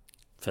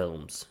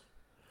films.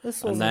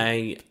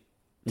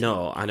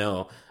 No, I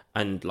know.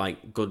 And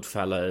like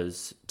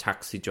Goodfellas,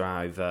 Taxi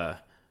Driver,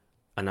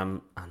 and I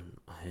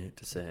hate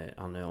to say it,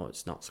 I know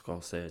it's not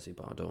Scorsese,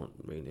 but I don't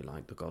really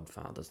like The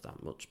Godfathers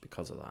that much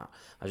because of that.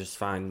 I just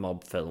find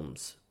mob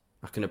films,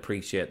 I can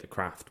appreciate the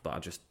craft,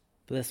 but But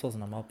this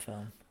wasn't a mob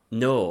film.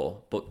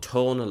 No, but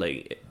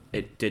tonally,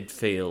 it did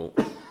feel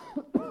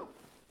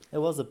It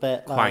was a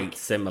bit quite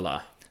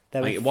similar.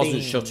 Like, it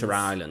wasn't Shutter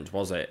Island,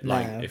 was it? No,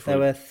 Like, there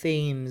were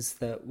themes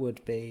that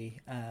would be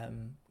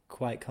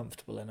quite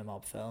comfortable in a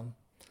mob film,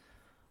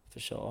 for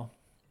sure.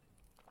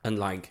 And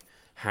like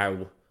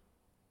how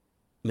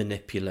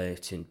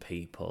manipulating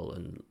people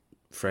and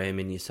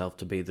framing yourself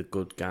to be the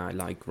good guy,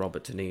 like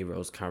Robert De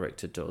Niro's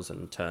character does,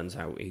 and turns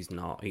out he's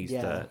not. He's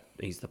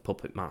the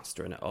puppet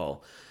master in it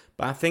all.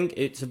 But I think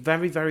it's a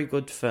very, very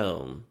good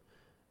film,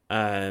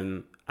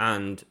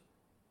 and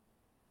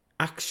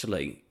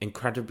actually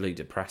incredibly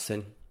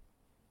depressing.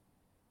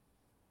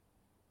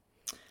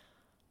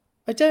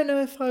 I don't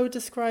know if I would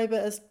describe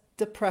it as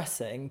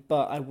depressing,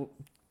 but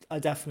I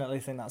definitely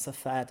think that's a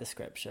fair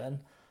description.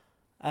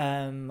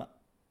 I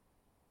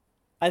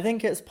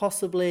think it's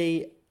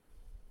possibly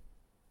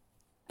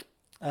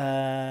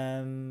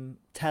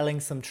telling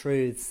some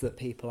truths that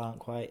people aren't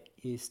quite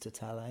used to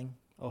telling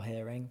or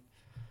hearing.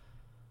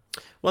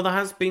 Well, there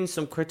has been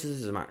some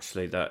criticism,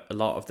 actually, that a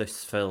lot of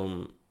this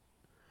film,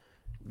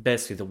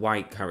 basically the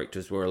white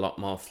characters were a lot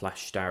more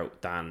fleshed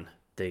out than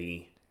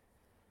the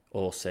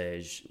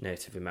Osage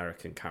Native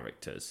American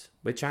characters,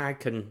 which I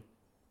can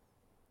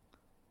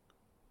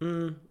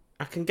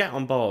get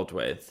on board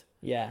with.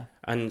 Yeah.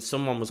 And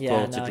someone was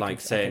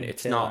quoted saying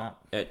it's not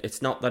that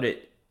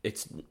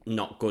it's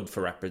not good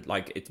for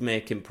like it's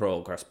making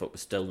progress, but we're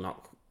still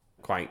not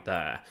quite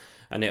there.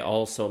 And it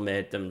also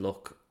made them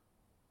look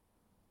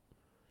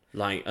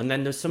like. And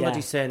then there's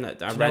somebody saying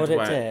that I read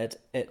it did.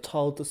 It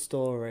told the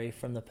story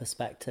from the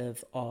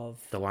perspective of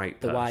the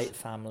white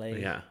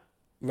family, yeah,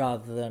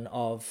 rather than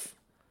of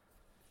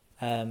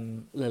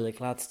Lily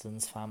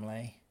Gladstone's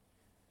family.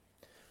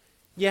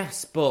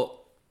 Yes, but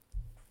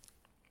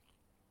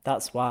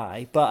That's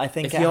why. But I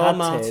think If it you're had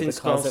Martin to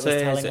because it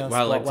was telling Scorsese, us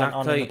well, what went on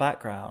in exactly. the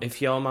background.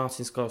 If you're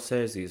Martin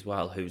Scorsese as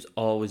well, who's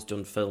always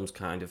done films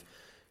kind of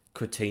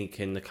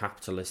critiquing the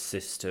capitalist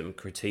system,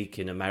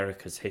 critiquing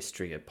America's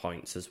history at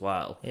points as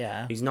well.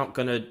 Yeah. He's not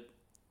going to...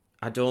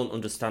 I don't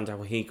understand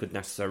how he could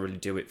necessarily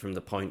do it from the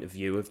point of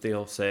view of the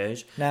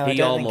Osage. No, I he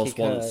don't think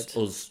almost he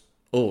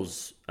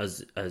wants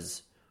us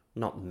as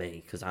not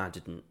me, because I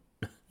didn't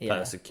Yeah.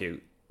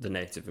 persecute the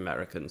Native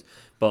Americans,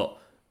 but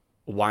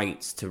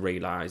whites to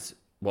realise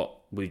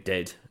what we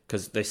did,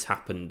 because this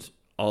happened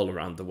all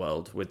around the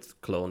world with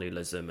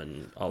colonialism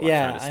and all that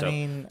kind of stuff. I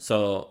mean,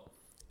 so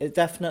it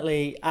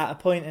definitely, at a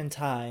point in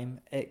time,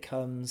 it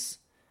comes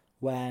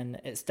when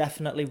it's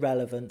definitely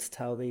relevant to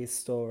tell these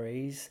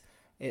stories.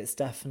 It's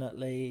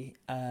definitely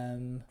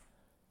an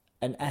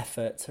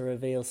effort to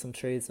reveal some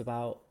truths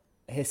about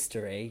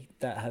history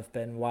that have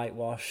been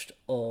whitewashed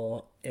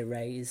or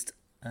erased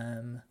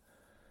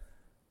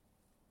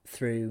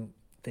through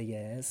the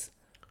years.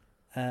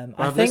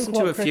 I've listened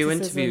to a few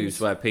interviews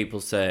where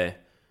people say,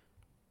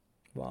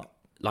 what?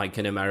 like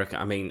in America,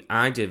 I mean,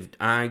 I did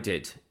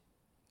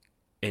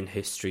in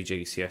history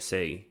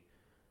GCSE,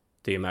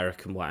 the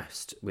American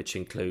West, which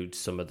includes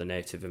some of the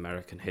Native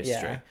American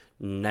history. Yeah.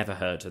 Never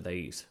heard of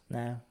these.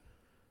 No.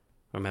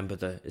 I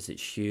remember is it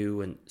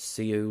Sioux and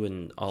Sioux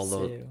and all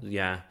those?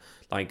 Yeah,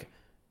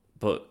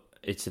 but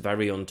it's a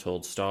very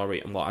untold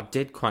story. And what I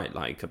did quite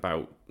like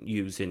about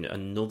using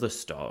another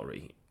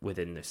story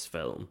within this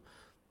film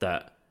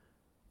that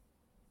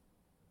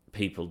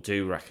people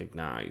do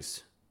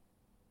recognise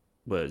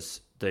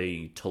was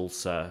the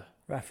Tulsa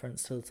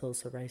Reference to the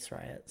Tulsa race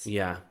riots.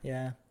 Yeah,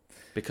 Yeah.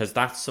 because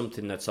that's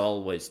something that's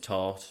always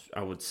taught,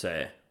 I would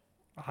say.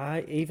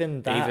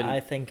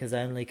 I think has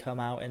only come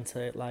out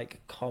into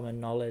like common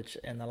knowledge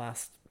in the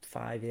last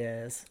 5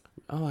 years.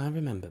 Oh, I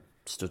remember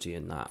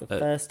studying that. The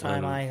first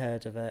time I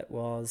heard of it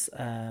was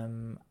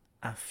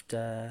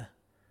after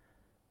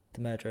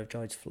the murder of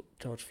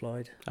George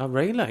Floyd. Oh,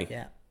 really?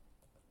 Yeah.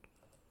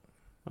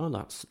 Oh,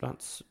 that's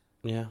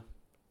yeah.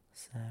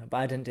 So, but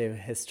I didn't do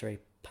history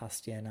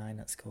past year 9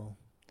 at school.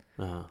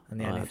 Oh, And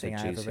the only thing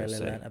I ever really GCSE.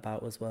 learnt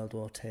about was World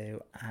War II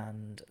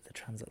and the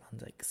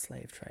transatlantic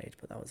slave trade,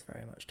 but that was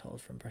very much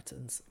told from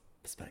Britain's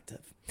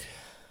perspective.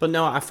 But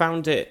no, I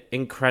found it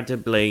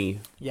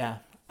incredibly, Yeah,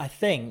 I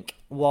think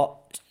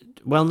what...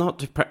 well,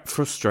 not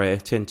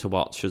frustrating to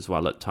watch as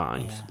well at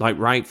times. Yeah. Like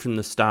right from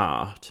the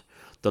start,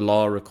 the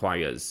law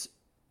requires...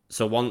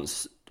 So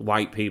once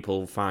white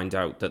people find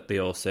out that the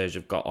Osage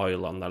have got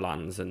oil on their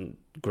lands and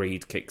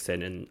greed kicks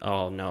in and,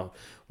 oh no,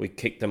 we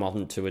kicked them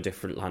onto a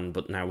different land,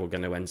 but now we're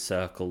going to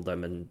encircle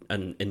them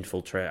and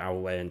infiltrate our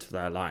way into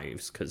their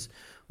lives because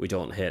we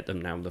don't hate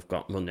them now they've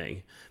got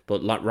money.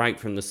 But like right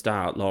from the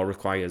start, law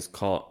requires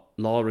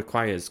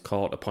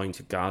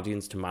court-appointed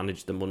guardians to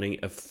manage the money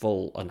of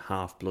full and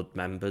half-blood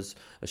members,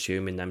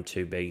 assuming them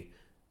to be,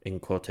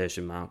 in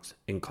quotation marks,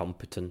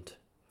 incompetent.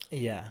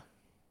 Yeah.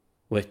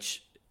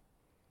 Which...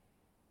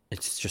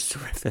 it's just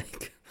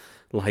horrific.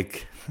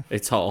 Like,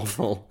 it's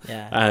awful.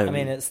 Yeah. I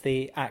mean, it's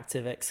the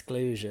active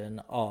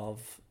exclusion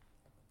of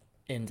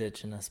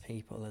indigenous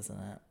people, isn't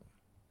it?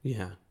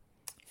 Yeah.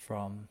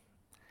 From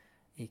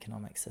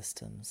economic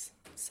systems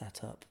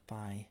set up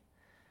by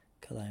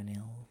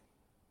colonial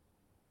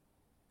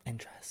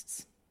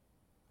interests.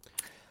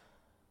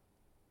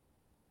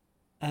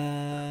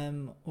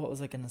 What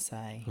was I going to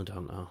say? I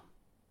don't know.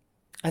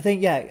 I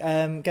think,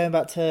 going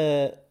back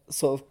to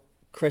sort of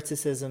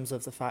criticisms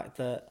of the fact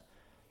that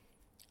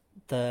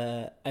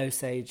the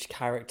Osage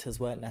characters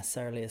weren't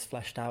necessarily as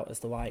fleshed out as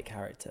the white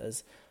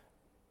characters,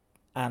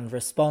 and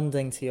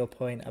responding to your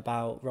point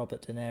about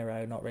Robert De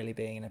Niro not really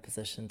being in a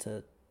position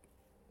to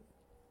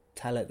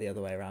tell it the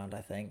other way around,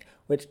 I think,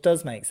 which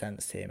does make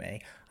sense to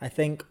me. I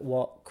think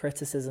what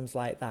criticisms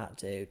like that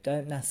do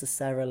don't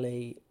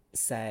necessarily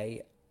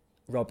say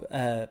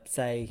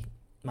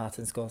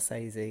Martin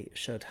Scorsese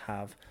should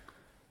have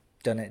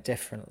done it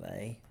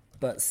differently,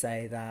 but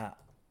say that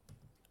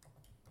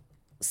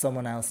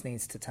someone else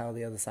needs to tell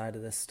the other side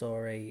of this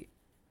story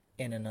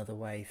in another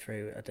way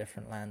through a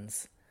different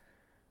lens.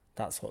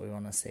 That's what we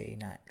want to see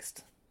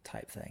next,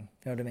 type thing.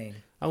 You know what I mean?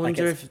 I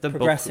wonder like if the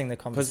progressing book,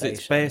 the conversation, because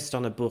it's based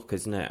on a book,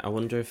 isn't it? I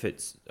wonder if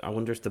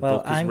the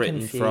book is I'm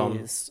written from.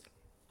 confused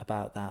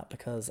about that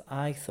because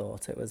I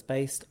thought it was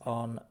based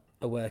on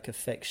a work of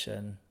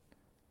fiction.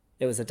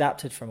 It was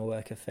adapted from a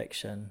work of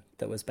fiction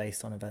that was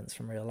based on events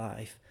from real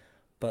life,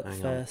 but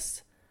the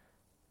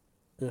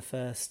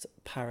first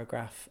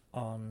paragraph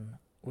on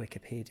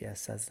Wikipedia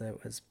says that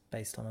it was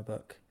based on a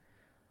book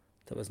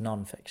that was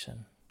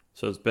non-fiction.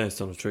 So it's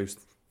based on a true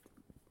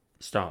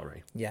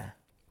story. Yeah.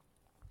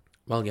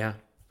 Well, yeah.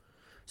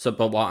 So,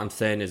 but what I'm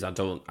saying is, I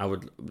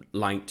would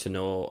like to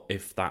know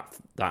if that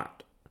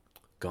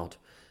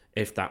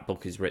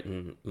book is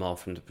written more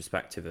from the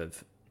perspective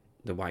of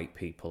the white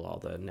people or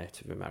the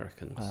Native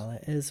Americans. Well,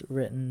 it is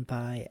written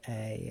by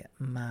a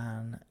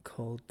man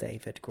called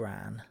David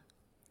Gran.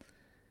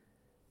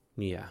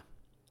 Yeah.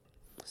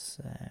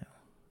 So.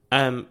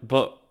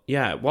 But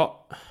yeah, what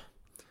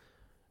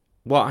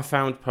what I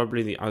found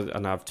probably,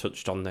 and I've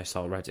touched on this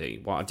already,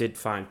 what I did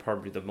find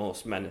probably the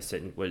most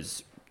menacing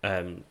was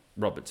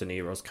Robert De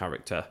Niro's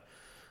character,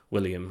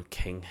 William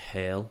King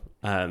Hale.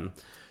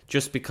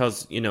 Just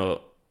because,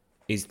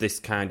 he's this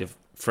kind of,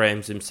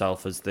 frames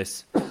himself as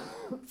this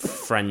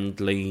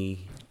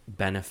friendly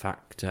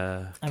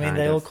benefactor. I mean,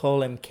 they all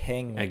call him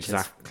King, which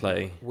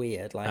exactly. is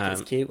weird. Like,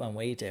 it's cute when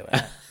we do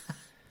it.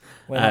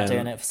 We're not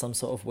doing it for some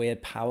sort of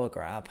weird power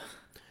grab.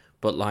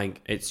 But,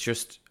 like, it's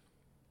just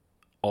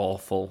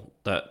awful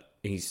that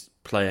he's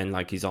playing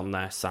like he's on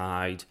their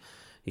side.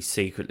 He's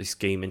secretly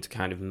scheming to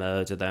kind of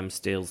murder them,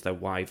 steals their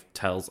wife,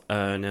 tells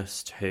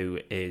Ernest, who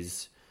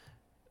is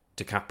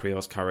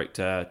DiCaprio's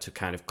character, to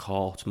kind of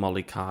court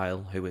Molly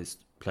Kyle, who is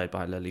played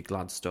by Lily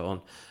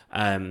Gladstone,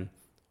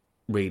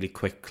 really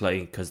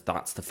quickly, because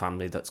that's the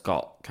family that's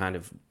got kind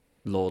of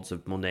loads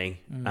of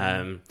money.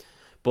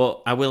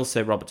 But I will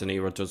say Robert De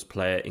Niro does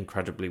play it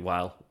incredibly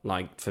well.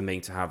 Like, for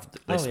me to have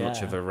this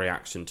much of a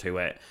reaction to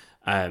it,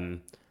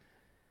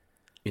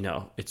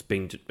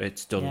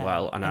 it's done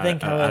well. And I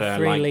think our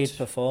three lead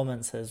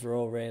performances were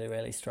all really,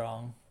 really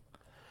strong.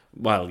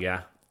 Well,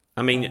 yeah.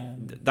 I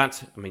mean,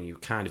 you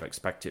kind of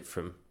expect it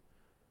from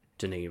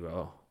De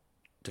Niro,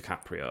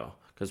 DiCaprio,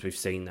 because we've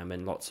seen them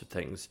in lots of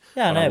things.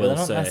 Yeah, but they're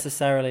not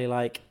necessarily,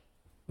 like,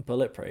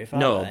 bulletproof,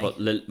 are they? But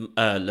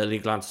Lily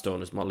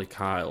Gladstone as Molly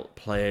Kyle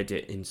played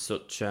it in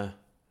such a,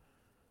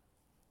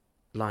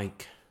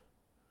 like,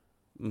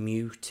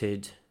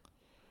 muted...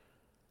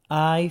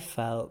 I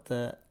felt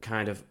that...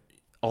 kind of...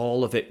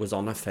 all of it was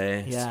on her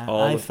face. Yeah,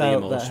 I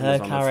felt that her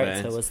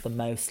character was the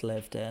most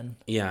lived in.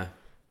 Yeah.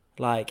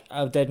 Like,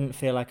 I didn't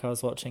feel like I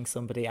was watching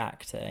somebody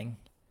acting.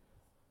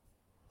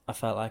 I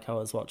felt like I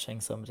was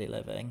watching somebody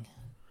living.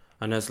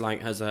 And as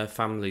her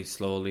family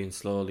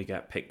slowly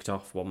get picked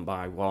off one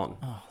by one.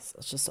 Oh,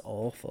 it's just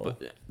awful.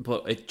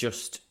 But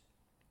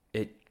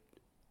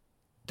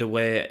the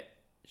way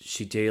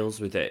she deals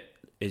with it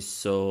is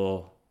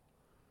so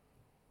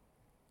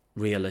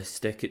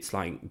realistic. It's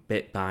like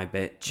bit by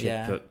bit,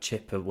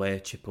 chip away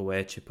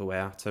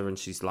at her, and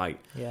she's like,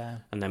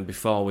 and then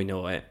before we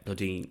know it,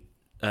 bloody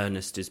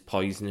Ernest is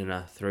poisoning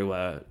her through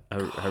her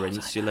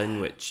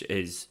insulin, which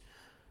is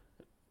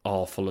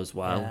awful as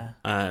well.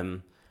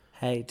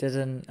 Hey,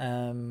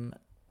 didn't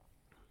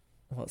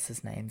what's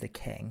his name, the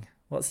king,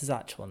 what's his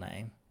actual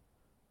name?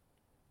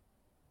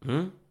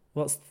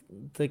 What's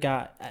the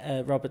guy,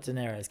 Robert De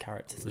Niro's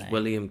character's name?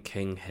 William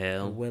King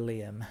Hale.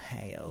 William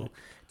Hale.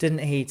 Didn't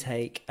he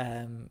take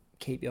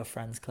keep your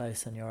friends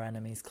close and your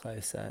enemies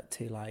closer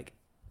to, like,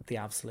 the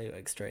absolute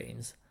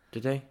extremes?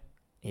 Did he?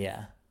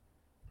 Yeah.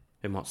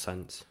 In what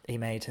sense? He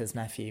made his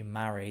nephew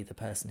marry the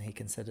person he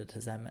considered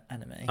his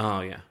enemy. Oh,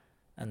 yeah.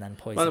 And then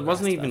poisoned. Well, it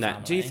wasn't even that.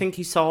 Family. Do you think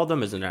he saw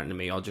them as an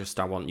enemy, or just,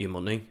 I want your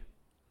money?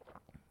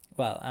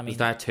 Well, I mean...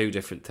 they're two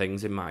different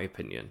things, in my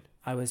opinion.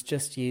 I was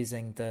just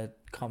using the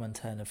common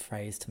turn of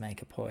phrase to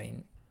make a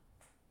point.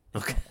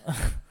 Okay.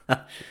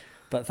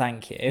 But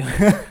thank you.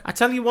 I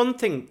tell you one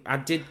thing I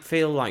did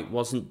feel like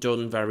wasn't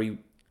done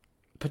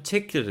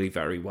particularly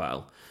very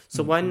well.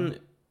 So when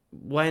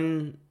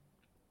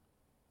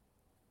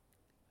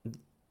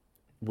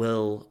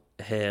Will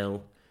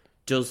Hale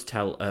does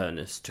tell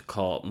Ernest to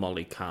court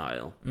Molly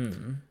Kyle,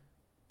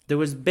 there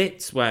was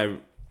bits where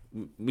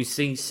we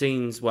see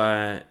scenes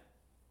where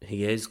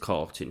he is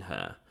courting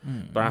her,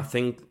 but I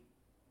think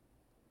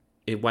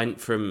it went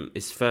from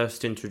his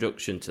first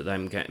introduction to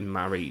them getting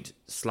married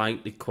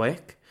slightly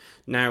quick.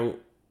 Now,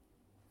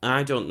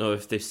 I don't know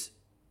if the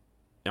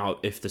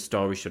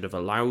story should have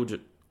allowed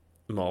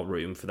more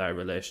room for their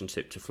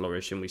relationship to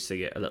flourish and we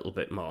see it a little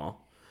bit more,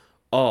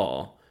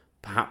 or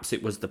perhaps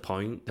it was the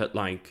point that,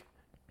 like,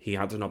 he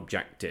had an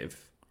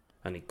objective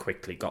and he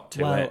quickly got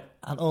to it.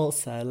 And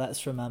also,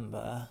 let's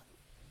remember,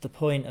 the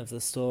point of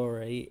the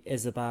story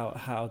is about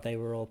how they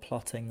were all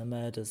plotting the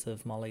murders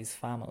of Molly's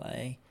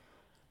family,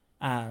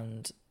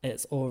 and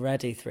it's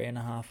already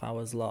 3.5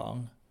 hours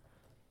long,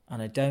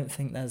 and I don't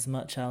think there's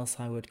much else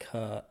I would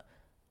cut.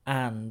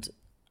 And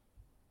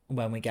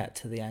when we get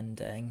to the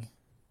ending,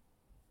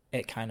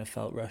 it kind of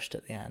felt rushed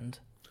at the end.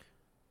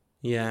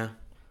 Yeah.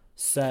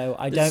 So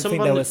I don't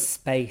think there was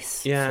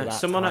space. Yeah, for that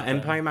someone at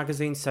Empire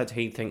Magazine said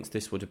he thinks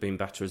this would have been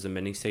better as a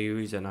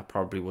miniseries, and I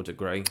probably would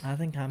agree. I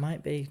think I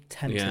might be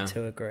tempted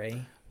to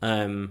agree.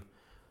 I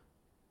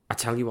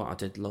tell you what, I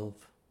did love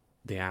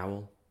the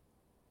owl.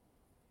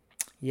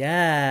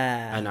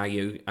 Yeah. And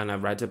I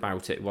read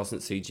about it. It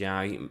wasn't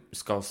CGI.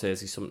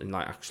 Scorsese something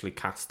like actually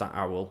cast that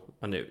owl,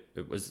 and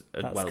it was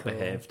a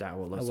well-behaved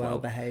owl as well. A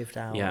well-behaved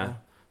owl. Yeah.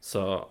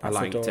 So that's I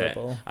liked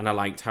adorable. it, and I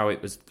liked how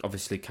it was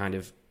obviously kind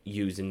of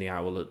using the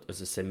owl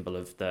as a symbol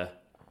of the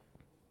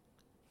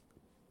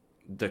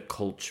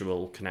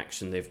cultural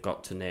connection they've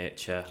got to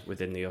nature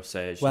within the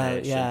Osage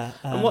Nation. Yeah.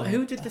 And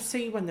who did they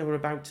see when they were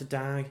about to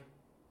die?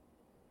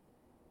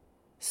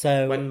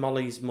 So when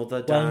Molly's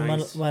mother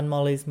died. When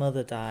Molly's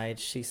mother died,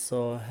 she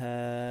saw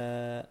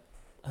her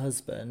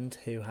husband,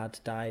 who had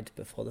died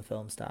before the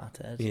film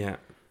started. Yeah.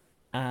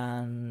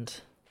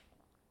 And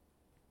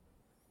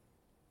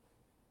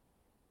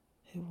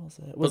Who was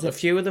it? But a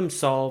few of them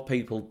saw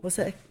people. Was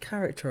it a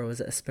character or was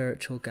it a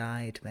spiritual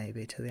guide,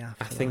 maybe, to the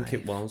afterlife? I think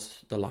it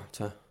was the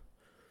latter.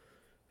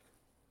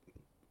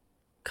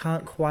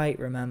 Can't quite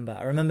remember.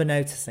 I remember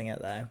noticing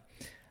it, though.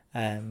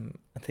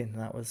 I think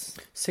that was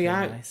See, really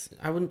I nice.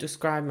 I wouldn't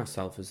describe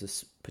myself as a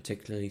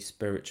particularly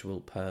spiritual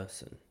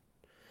person,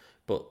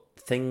 but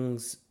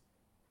things.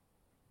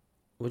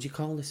 Would you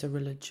call this a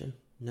religion?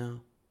 No,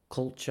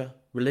 culture,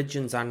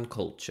 religions and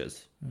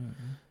cultures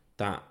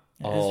that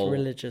all There's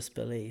religious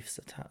beliefs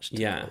attached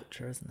to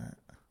culture, isn't it?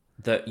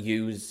 that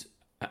use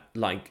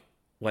like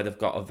where they've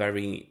got a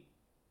very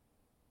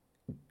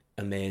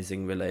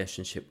amazing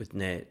relationship with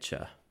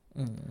nature.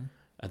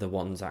 Are the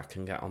ones I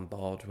can get on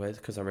board with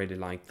because I really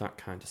like that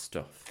kind of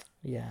stuff.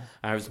 Yeah.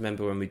 I always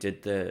remember when we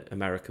did the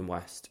American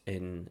West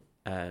in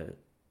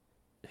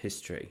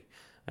history,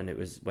 and it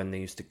was when they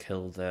used to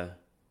kill the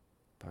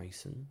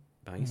bison.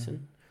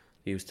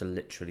 They used to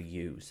literally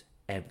use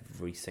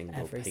every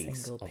single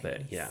piece of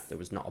it. Yeah, there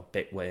was not a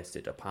bit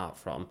wasted apart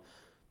from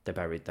they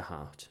buried the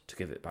heart to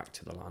give it back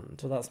to the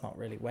land. Well, that's not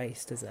really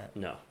waste, is it?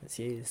 No. It's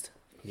used.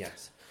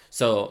 Yes.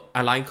 So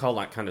I like all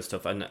that kind of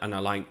stuff, and I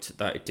liked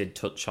that it did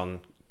touch on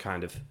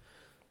kind of,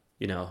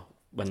 you know,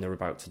 when they're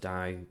about to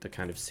die, they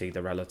kind of see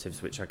the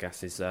relatives, which I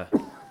guess is a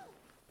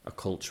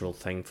cultural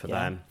thing for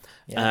them.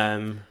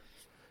 Yeah.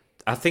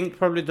 I think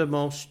probably the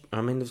most,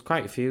 I mean, there's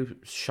quite a few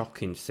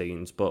shocking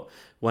scenes, but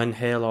when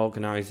Hale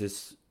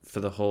organises for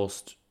the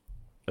host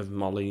of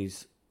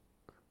Molly's,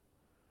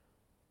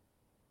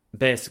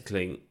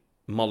 basically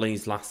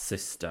Molly's last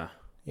sister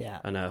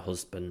and her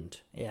husband,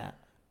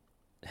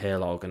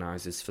 Hale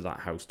organises for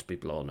that house to be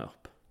blown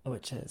up.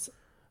 Which is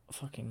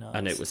fucking nuts.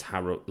 And it was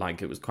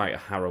it was quite a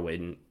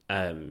harrowing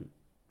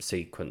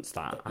sequence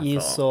that I you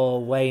thought. saw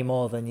way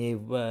more than you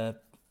were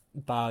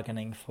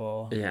bargaining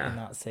for in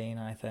that scene,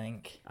 I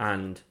think.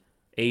 And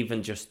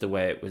even just the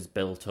way it was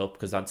built up,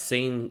 because I'd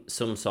seen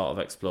some sort of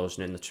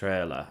explosion in the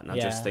trailer, and I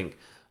just think,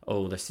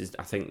 I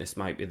think this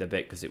might be the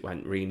bit, because it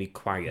went really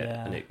quiet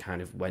and it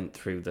kind of went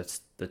through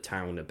the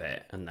town a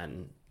bit, and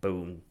then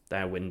boom,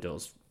 their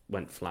windows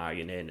went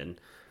flying in, and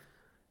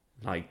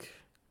like,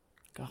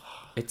 God.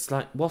 It's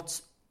like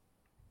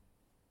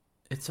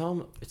it's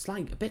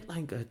like a bit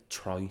like a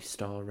Troy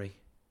story,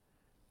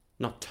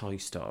 not Toy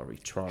Story.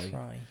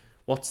 Troy.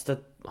 What's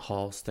the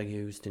horse they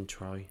used in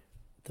Troy?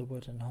 The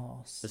wooden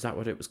horse. Is that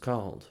what it was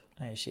called?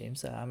 I assume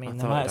so. I mean, I they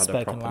thought might it have had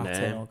a spoken proper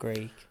Latin name. or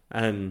Greek.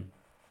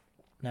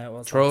 No, it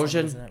was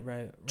Trojan. Latin,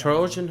 wasn't it?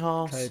 Trojan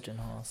horse. Trojan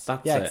horse.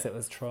 That's yeah, it. because it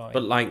was Troy.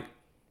 But like,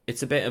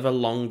 it's a bit of a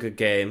longer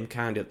game,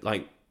 kind of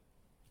like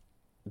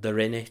they're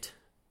in it.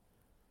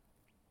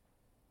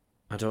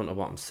 I don't know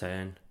what I'm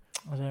saying.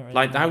 I don't really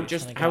like know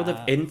how they've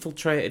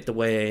infiltrated the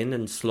way in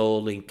and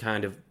slowly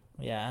kind of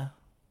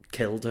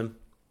killed him.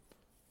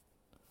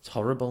 It's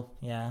horrible.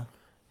 Yeah.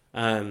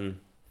 And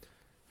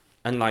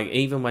like,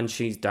 even when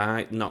she's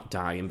not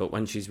dying, but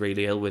when she's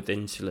really ill with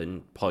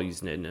insulin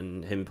poisoning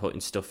and him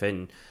putting stuff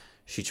in,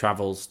 she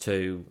travels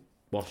to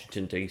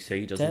Washington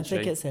DC, doesn't she? I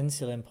don't think it's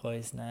insulin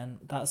poisoning.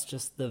 That's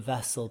just the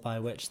vessel by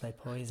which they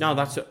poison. No,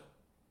 that's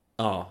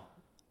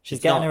she's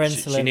getting her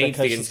insulin she needs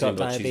because the she's got insulin,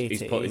 but diabetes.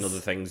 he's putting other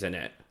things in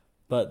it.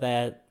 But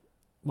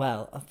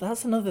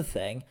that's another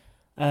thing.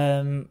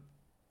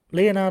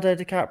 Leonardo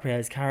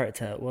DiCaprio's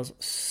character was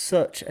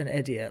such an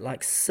idiot,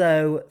 like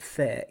so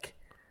thick.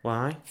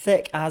 Why?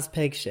 Thick as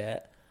pig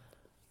shit.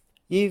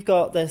 You've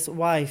got this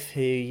wife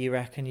who you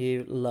reckon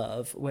you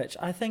love, which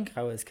I think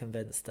I was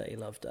convinced that he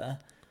loved her.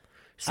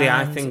 See,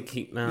 and I think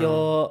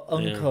your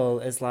uncle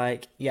is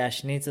like, yeah,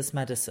 she needs this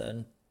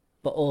medicine,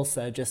 but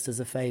also just as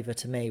a favour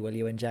to me, will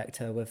you inject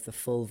her with the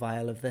full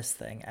vial of this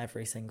thing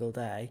every single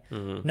day?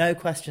 Mm-hmm. No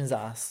questions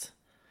asked.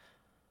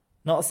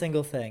 Not a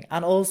single thing.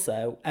 And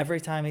also,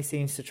 every time he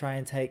seems to try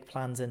and take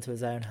plans into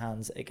his own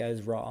hands, it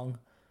goes wrong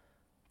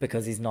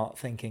because he's not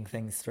thinking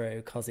things through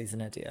because he's an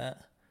idiot.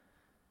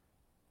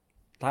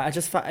 Like,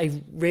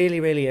 it really,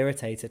 really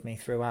irritated me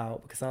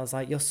throughout because I was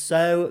like, you're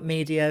so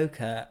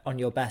mediocre on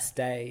your best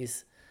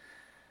days,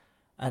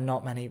 and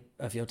not many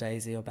of your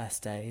days are your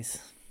best days.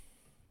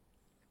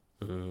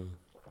 Mm.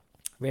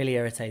 Really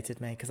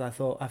irritated me because I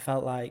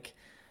felt like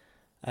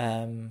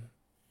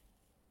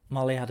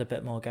Molly had a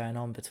bit more going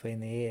on between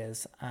the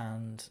ears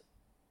and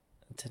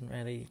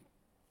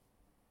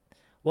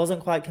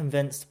wasn't quite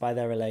convinced by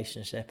their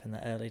relationship in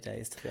the early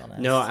days, to be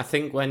honest. No, I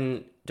think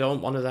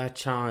don't one of their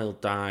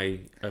child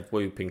die of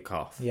whooping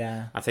cough?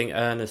 Yeah. I think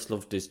Ernest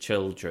loved his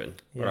children,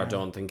 but I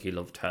don't think he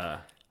loved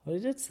her. Well,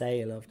 he did say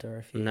he loved her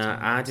a few times. No,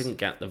 I didn't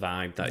get the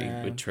vibe that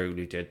he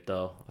truly did,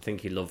 though. I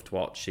think he loved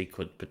what she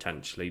could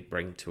potentially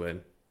bring to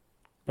him.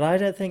 But I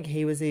don't think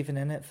he was even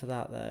in it for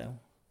that, though.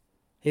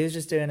 He was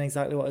just doing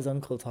exactly what his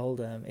uncle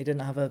told him. He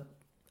didn't have a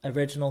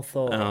original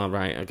thought. Oh,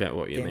 right, I get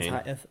what you mean.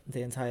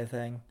 The entire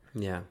thing.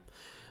 Yeah.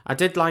 I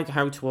did like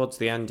how towards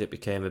the end it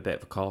became a bit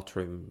of a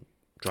courtroom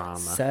drama.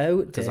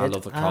 So because I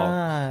love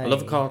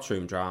a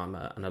courtroom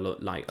drama, and I look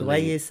like the way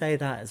you say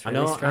that is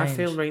really strange. I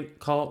feel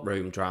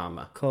courtroom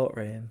drama.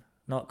 Courtroom,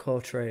 not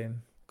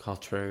courtroom.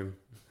 Courtroom.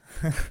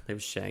 It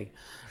was she.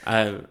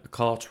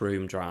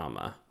 Courtroom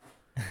drama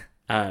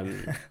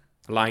I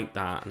like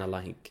that, and I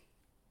like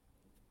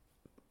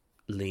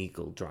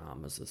legal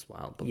dramas as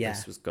well, but Yeah.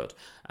 this was good.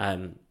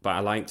 But I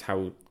liked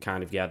how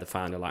kind of, the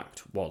final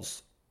act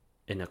was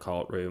in a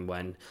courtroom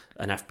when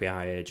an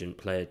FBI agent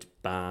played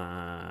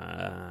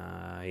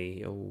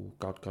by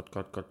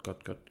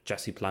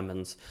Jesse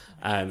Plemons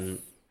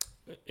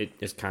it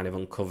has kind of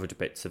uncovered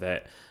bits of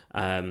it.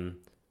 It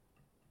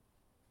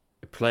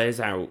plays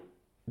out,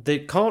 the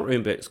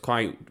courtroom bit's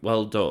quite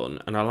well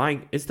done, and I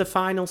like, is the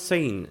final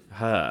scene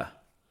her,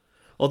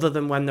 other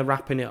than when they're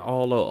wrapping it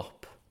all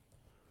up,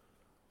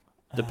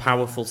 the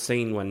powerful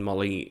scene when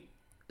Molly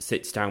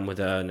sits down with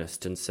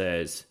Ernest and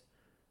says,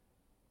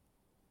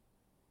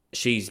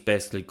 she's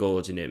basically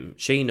goading him.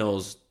 She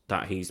knows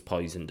that he's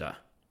poisoned her.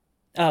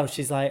 Oh,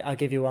 she's like, I'll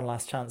give you one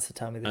last chance to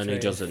tell me the truth. And he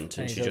doesn't,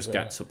 and he she just doesn't.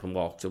 gets up and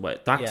walks away.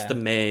 That's the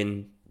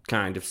main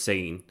kind of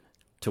scene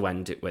to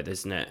end it with,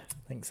 isn't it?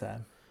 I think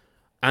so.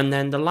 And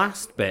then the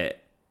last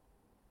bit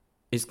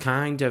is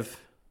kind of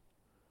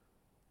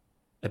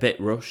a bit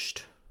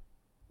rushed.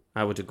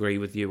 I would agree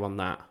with you on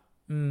that.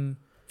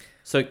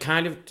 So it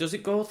kind of, does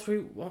it go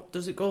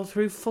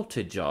through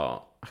footage,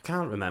 or I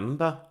can't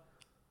remember.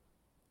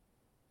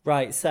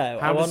 Right, so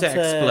How does it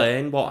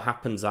explain what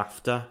happens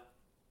after?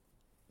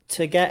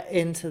 To get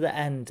into the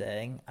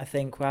ending, I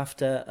think we have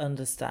to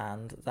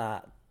understand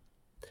that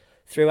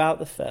throughout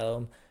the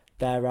film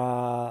there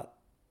are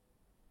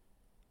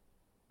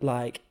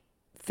like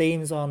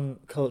themes on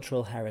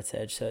cultural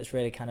heritage, so it's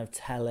really kind of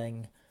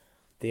telling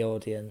the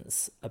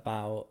audience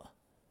about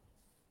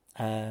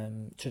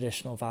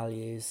traditional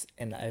values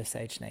in the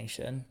Osage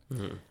Nation.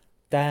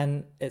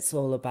 Then it's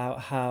all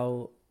about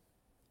how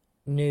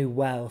new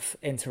wealth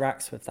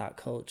interacts with that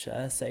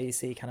culture. So you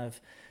see kind of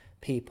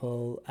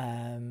people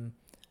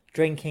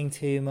drinking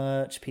too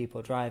much,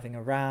 people driving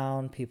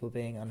around, people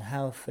being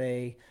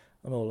unhealthy,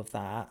 and all of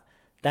that.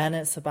 Then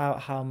it's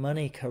about how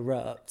money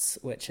corrupts,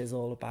 which is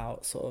all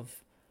about sort of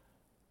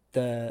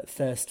the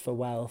thirst for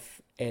wealth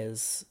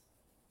is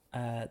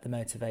the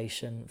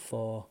motivation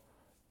for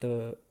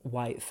the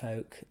white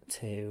folk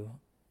to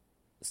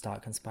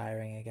start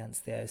conspiring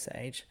against the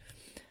Osage.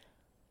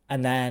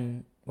 And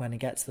then when it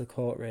gets to the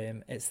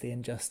courtroom, it's the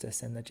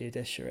injustice in the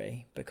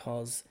judiciary,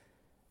 because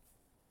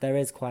there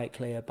is quite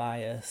clear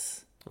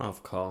bias.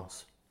 Of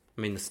course.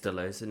 I mean, there still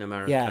is in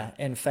America. Yeah,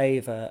 in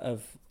favour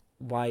of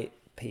white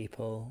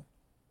people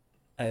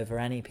over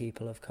any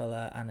people of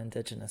colour and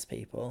indigenous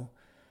people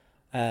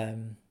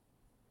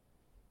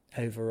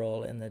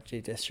overall in the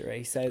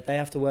judiciary. So they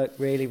have to work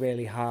really,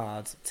 really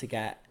hard to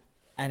get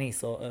any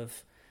sort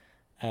of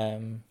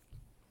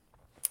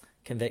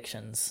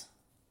convictions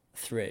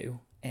through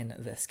in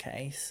this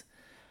case.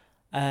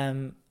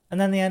 And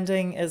then the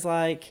ending is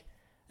like,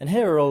 and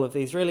here are all of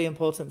these really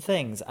important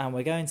things, and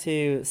we're going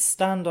to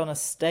stand on a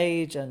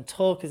stage and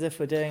talk as if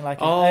we're doing like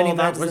an Only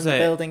Murders in the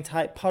Building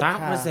type podcast.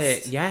 That was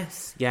it.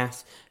 Yes.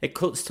 It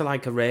cuts to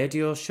like a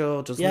radio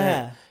show, doesn't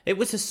it? It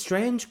was a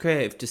strange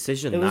creative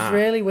decision. It was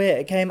really weird.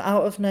 It came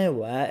out of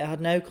nowhere. It had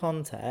no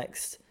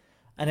context.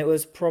 And it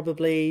was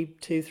probably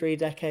 2-3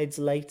 decades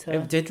later.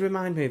 It did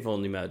remind me of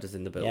Only Murders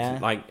in the Building. Yeah.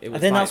 Like, it was I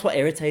think that's what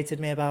irritated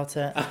me about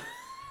it.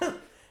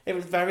 It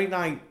was very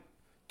like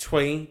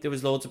twee. There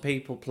was loads of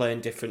people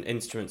playing different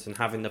instruments and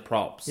having the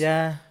props.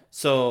 Yeah.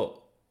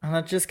 So, and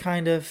I just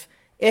kind of,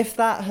 if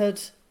that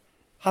had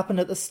happened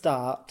at the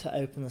start to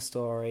open the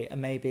story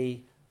and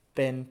maybe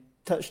been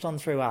touched on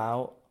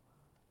throughout,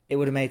 it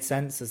would have made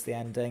sense as the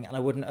ending, and I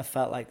wouldn't have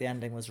felt like the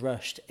ending was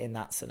rushed in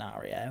that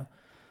scenario.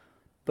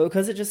 But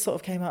because it just sort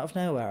of came out of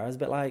nowhere, I was a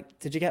bit like,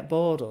 did you get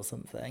bored or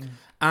something?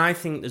 I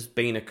think there's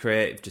been a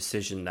creative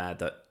decision there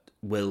that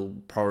will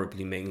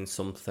probably mean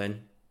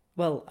something.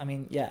 Well, I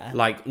mean, yeah.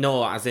 Like,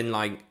 no, as in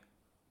like...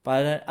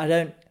 But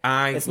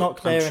it's not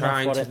clear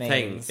enough what it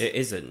means. It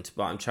isn't,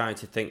 but I'm trying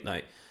to think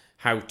like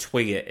how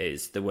twee it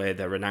is, the way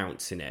they're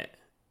announcing it,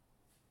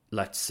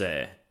 let's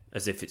say,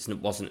 as if it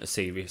wasn't a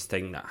serious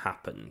thing that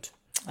happened.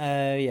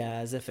 Oh, yeah,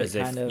 as if just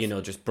brushing over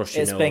it.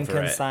 It's been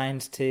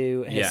consigned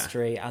to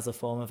history as a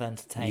form of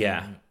entertainment.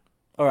 Yeah.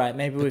 All right,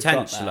 maybe we've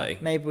got there.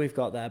 Maybe we've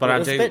got there, but it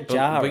was a bit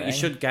jarring. But you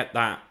should get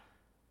that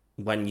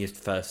when you're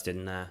first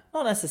in there.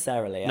 Not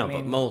necessarily. No,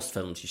 but most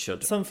films you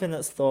should. Something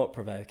that's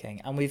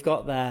thought-provoking, and we've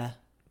got there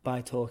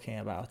by talking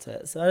about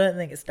it. So I don't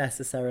think it's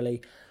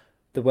necessarily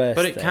the worst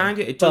thing. But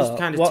it does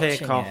kind of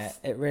take off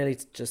it really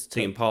just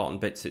the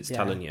important bits it's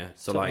telling you.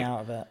 So like,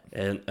 out of it.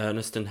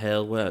 Ernest and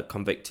Hale were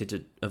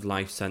convicted of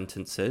life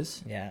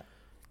sentences. Yeah.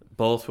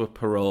 Both were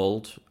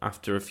paroled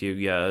after a few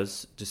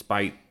years,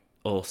 despite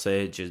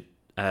the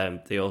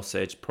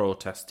Osage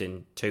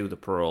protesting to the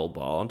parole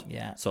board.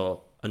 Yeah.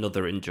 So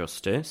another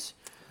injustice.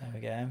 There we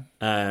go.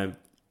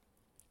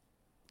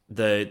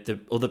 The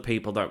other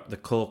people, the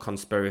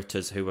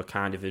co-conspirators who were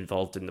kind of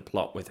involved in the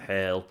plot with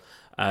Hale,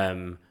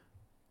 were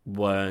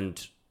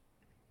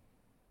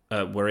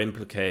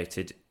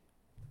implicated.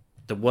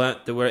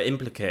 they were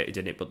implicated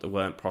in it, but they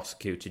weren't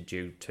prosecuted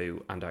due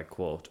to, and I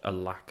quote, a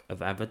lack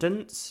of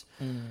evidence.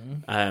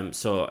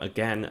 So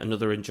again,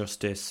 another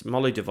injustice.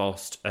 Molly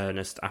divorced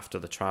Ernest after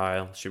the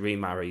trial. She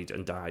remarried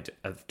and died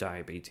of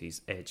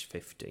diabetes, age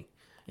 50,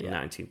 in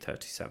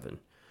 1937.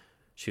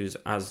 She was,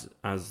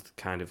 as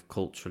kind of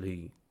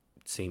culturally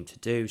seemed to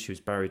do, she was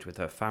buried with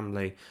her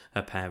family,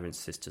 her parents,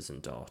 sisters,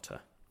 and daughter.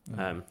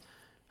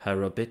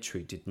 Her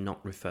obituary did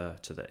not refer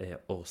to the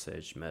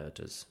Osage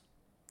murders.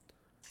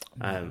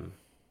 And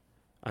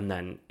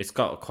then it's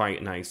got a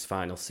quite nice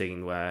final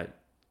scene where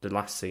the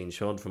last scene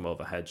shown from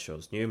overhead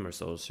shows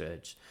numerous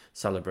Osage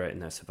celebrating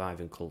their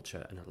surviving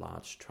culture in a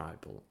large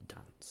tribal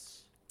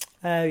dance.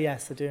 Oh,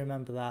 yes, I do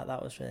remember that.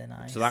 That was really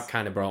nice. So that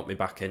kind of brought me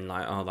back in,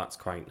 like, oh, that's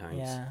quite nice.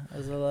 Yeah, it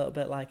was a little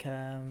bit like...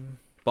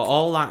 But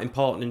all that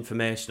important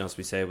information, as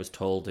we say, was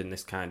told in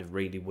this kind of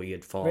really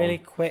weird form. Really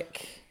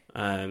quick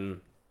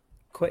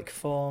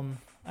form.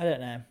 I don't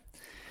know.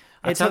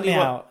 It took me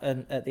out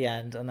at the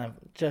end, and I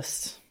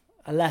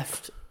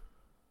left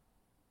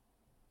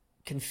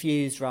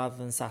confused rather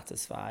than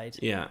satisfied.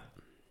 Yeah.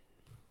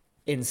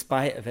 In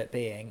spite of it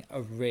being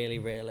a really,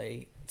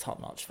 really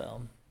top-notch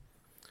film.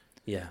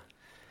 Yeah.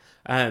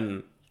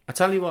 I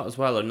tell you what, as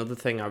well, another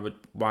thing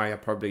why I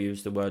probably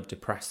use the word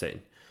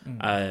depressing.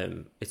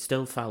 It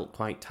still felt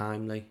quite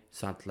timely,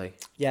 sadly.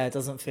 Yeah, it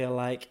doesn't feel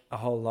like a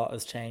whole lot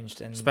has changed,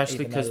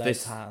 especially because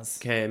this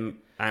came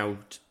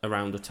out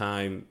around the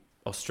time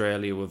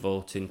Australia were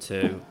voting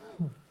to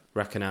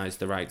recognise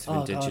the rights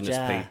of Indigenous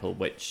people,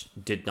 which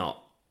did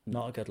not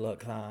a good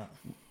look. That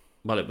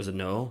it was a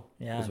no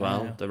as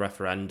well. The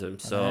referendum.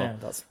 So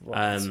that's what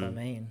I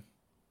mean.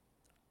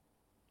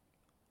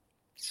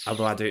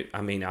 Although I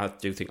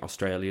do think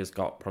Australia's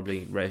got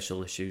probably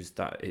racial issues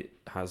that it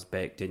has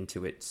baked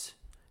into its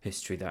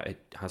history that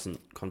it hasn't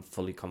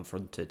fully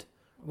confronted,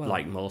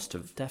 like most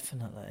of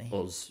definitely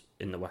us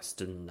in the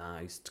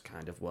westernised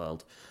kind of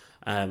world.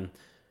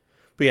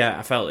 But yeah,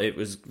 I felt it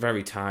was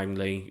very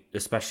timely,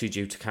 especially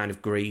due to kind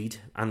of greed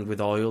and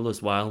with oil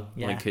as well.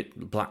 Yeah. Like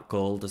black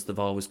gold, as they've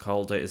always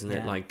called it, isn't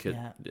it? Like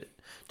it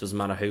doesn't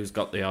matter who's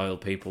got the oil,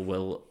 people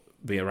will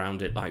be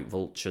around it like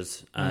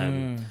vultures.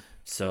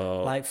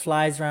 So like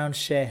flies round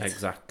shit.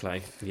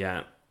 Exactly.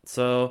 Yeah.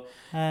 So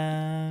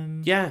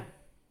yeah.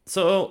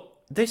 So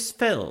this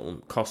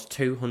film cost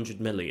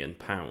 £200 million.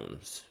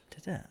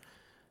 Did it?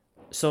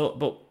 So,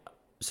 but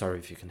sorry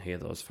if you can hear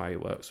those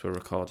fireworks. We're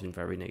recording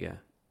very near.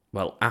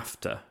 Well,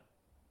 after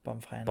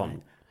Bonfire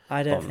Night.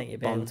 I don't think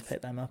you'd be able to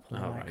pick them up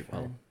on the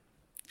microphone.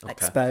 Okay.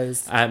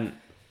 Exposed.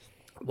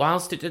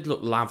 Whilst it did look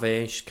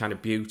lavish, kind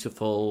of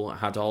beautiful,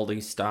 had all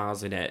these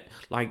stars in it,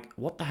 like,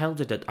 what the hell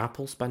did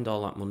Apple spend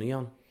all that money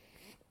on?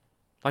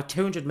 Like,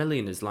 200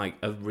 million is like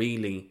a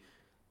really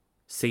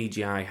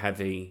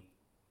CGI-heavy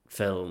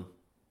film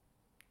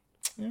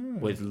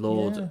with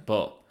loads,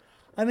 but...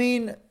 I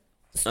mean...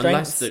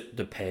 Unless they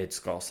paid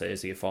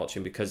Scorsese a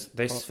fortune, because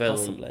this film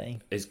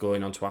possibly is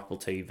going onto Apple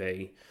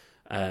TV.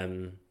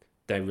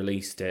 They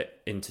released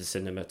it into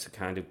cinema to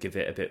kind of give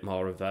it a bit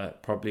more of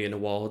probably an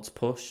awards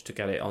push to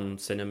get it on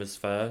cinemas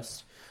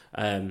first.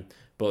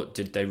 But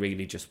did they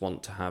really just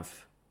want to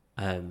have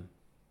a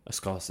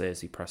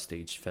Scorsese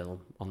prestige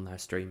film on their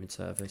streaming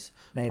service?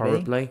 Maybe.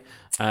 Probably.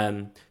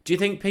 Do you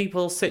think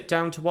people sit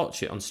down to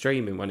watch it on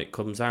streaming when it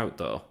comes out,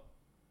 though?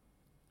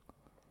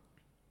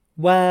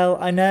 Well,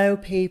 I know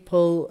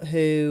people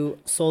who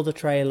saw the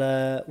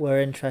trailer, were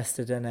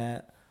interested in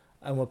it,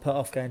 and were put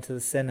off going to the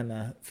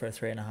cinema for a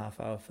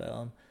 3.5-hour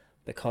film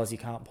because you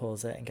can't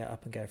pause it and get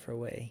up and go for a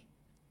wee.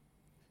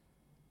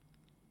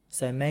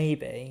 So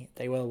maybe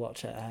they will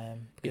watch it at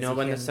home. You know,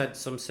 when they said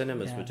some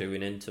cinemas were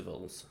doing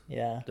intervals,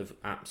 yeah, they've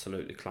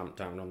absolutely clamped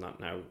down on that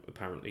now.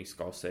 Apparently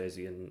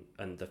Scorsese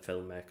and the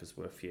filmmakers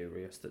were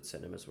furious that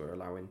cinemas were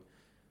allowing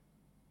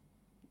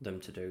them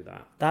to do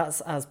that.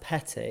 That's as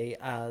petty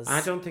as...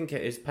 I don't think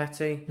it is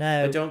petty.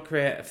 No. They don't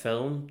create a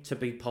film to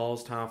be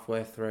paused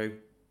halfway through.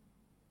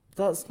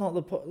 That's not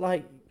the point.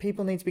 Like,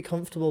 people need to be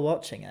comfortable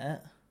watching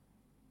it.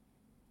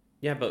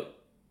 Yeah, but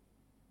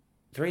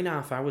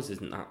 3.5 hours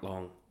isn't that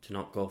long to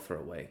not go for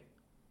a wee.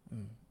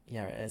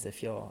 Yeah, it is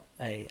if you're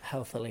a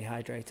healthily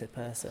hydrated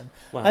person.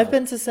 Well, I've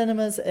been to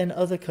cinemas in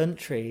other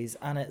countries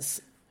and it's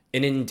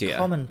in India,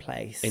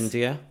 commonplace.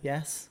 India,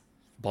 yes.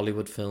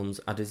 Bollywood films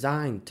are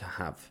designed to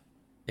have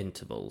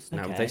intervals.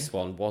 Now, this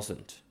one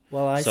wasn't.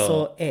 Well, I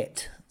saw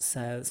it,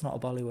 so it's not a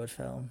Bollywood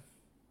film.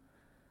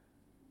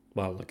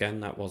 Well, again,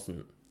 that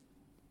wasn't.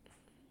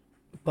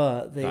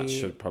 But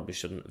that probably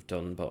shouldn't have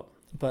done, but...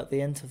 But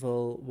the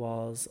interval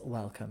was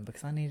welcome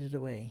because I needed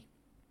a wee.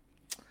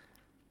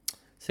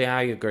 See,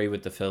 I agree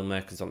with the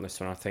filmmakers on this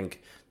one. I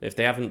think if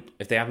they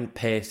haven't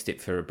paced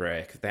it for a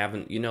break, if they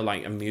haven't, you know,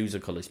 like a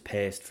musical is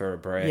paced for a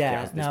break, it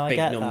has this big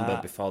number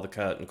before the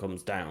curtain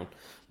comes down,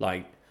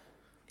 like...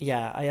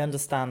 Yeah, I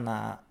understand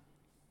that.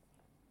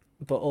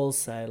 But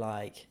also,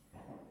 like,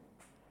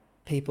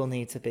 people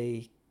need to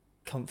be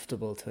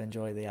comfortable to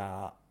enjoy the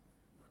art.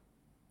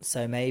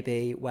 So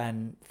maybe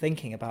when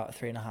thinking about a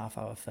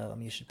 3.5-hour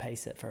film, you should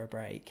pace it for a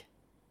break.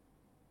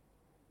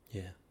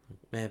 Yeah,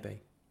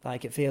 maybe.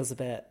 Like, it feels a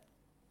bit...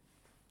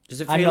 Does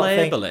it feel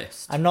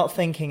ableist? I'm not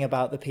thinking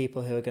about the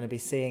people who are going to be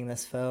seeing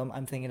this film.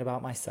 I'm thinking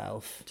about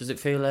myself. Does it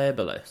feel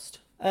ableist?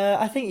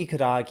 I think you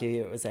could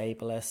argue it was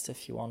ableist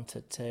if you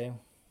wanted to.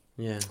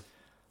 Yeah.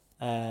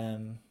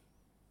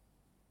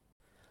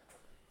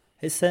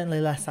 It's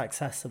certainly less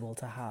accessible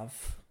to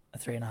have a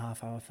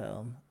 3.5-hour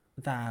film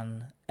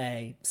than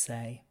a,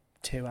 say,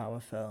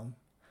 2-hour film.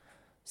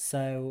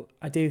 So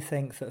I do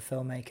think that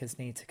filmmakers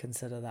need to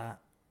consider that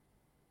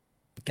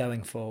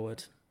going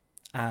forward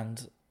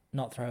and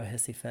not throw a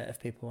hissy fit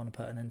if people want to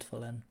put an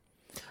interval in.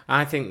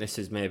 I think this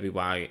is maybe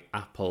why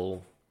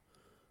Apple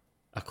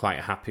are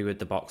quite happy with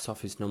the box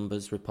office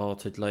numbers,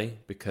 reportedly,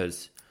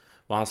 because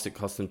whilst it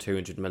cost them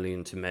 $200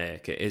 million to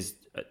make, it is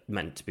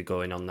meant to be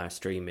going on their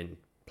streaming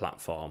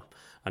platform,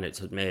 and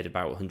it's made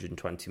about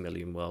 120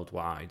 million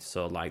worldwide.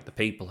 So, like, the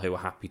people who are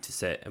happy to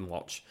sit and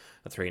watch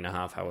a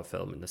 3.5-hour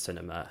film in the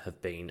cinema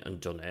have been and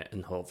done it,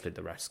 and hopefully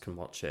the rest can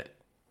watch it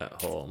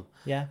at home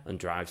and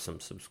drive some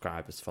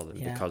subscribers for them.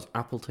 Because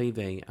Apple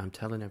TV, I'm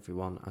telling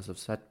everyone, as I've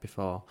said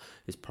before,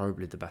 is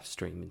probably the best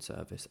streaming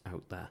service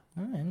out there.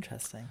 Oh,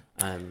 interesting.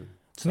 So,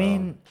 I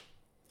mean,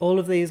 all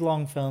of these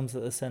long films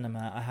at the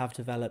cinema, I have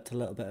developed a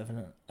little bit of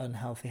an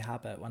unhealthy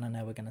habit when I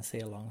know we're going to see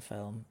a long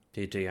film. do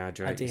you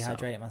dehydrate I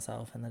dehydrate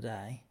myself in the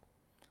day.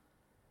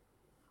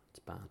 It's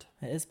bad.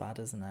 It is bad,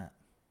 isn't it?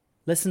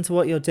 Listen to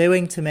what you're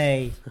doing to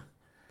me,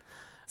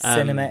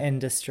 cinema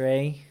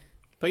industry.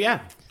 But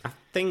yeah, I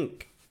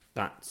think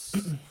that's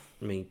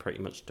me pretty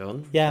much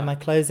done. Yeah, my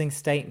closing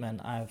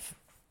statement I've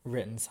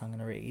written, so I'm going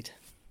to read.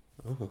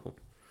 Oh,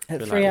 At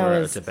feel 3 like we're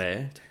hours, at a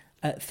debate.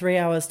 at 3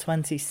 hours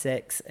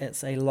 26,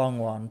 it's a long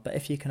one. But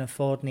if you can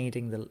afford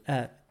needing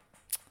the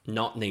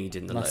Not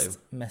needing the loo.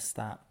 mess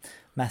that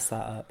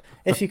up.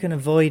 If you can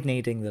avoid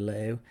needing the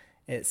loo,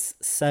 it's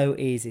so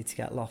easy to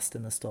get lost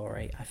in the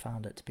story. I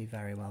found it to be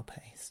very well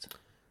paced.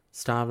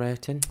 Star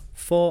rating?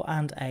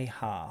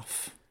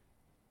 4.5.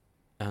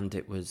 And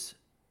it was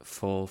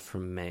 4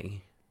 from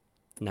me.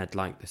 Ned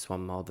liked this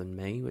one more than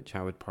me, which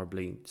I would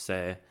probably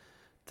say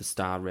the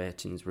star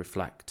ratings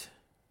reflect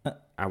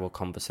our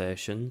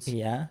conversations.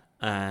 Yeah.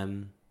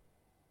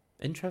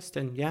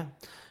 Interesting, yeah.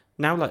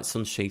 Now let's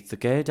unsheath the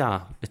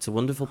gaydar. It's a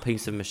wonderful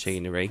piece of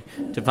machinery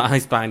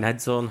devised by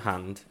Ned's own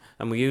hand,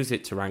 and we use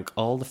it to rank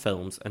all the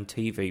films and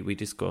TV we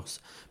discuss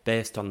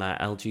based on their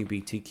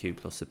LGBTQ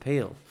plus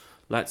appeal.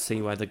 Let's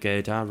see where the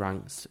gaydar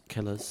ranks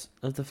Killers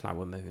of the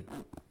Flower Moon.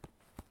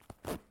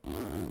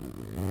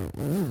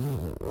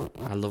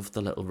 I love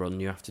the little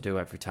run you have to do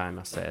every time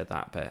I say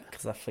that bit.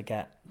 Because I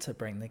forget to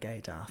bring the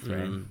gaydar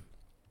through.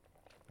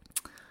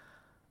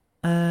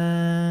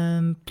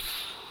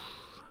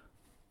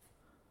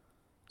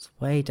 It's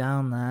way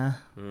down there.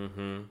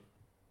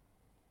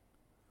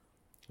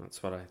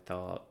 That's what I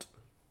thought.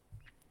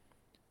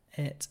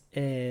 It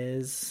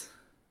is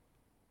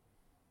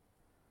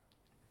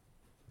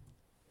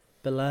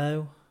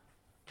below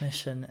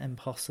Mission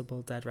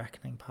Impossible Dead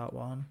Reckoning Part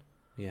 1.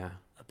 Yeah.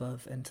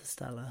 Above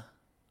Interstellar.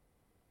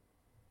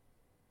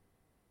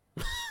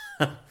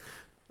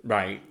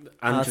 Right.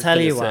 I'll tell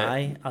you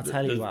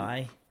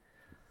why.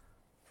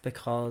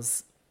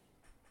 Because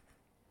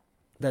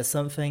there's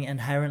something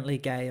inherently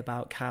gay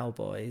about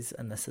cowboys,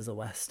 and this is a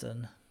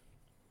Western-ish.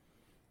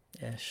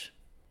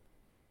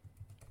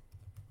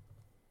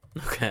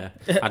 Okay.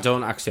 I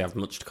don't actually have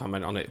much to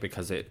comment on it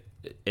because it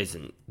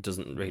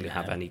doesn't really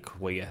have any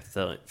queer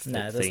themes.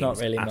 No, there's not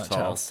really much all.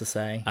 else to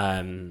say.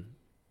 And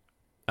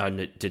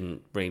it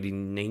didn't really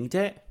need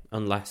it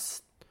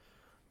unless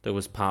there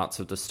was parts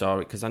of the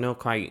story, because I know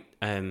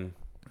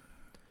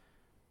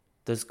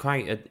there's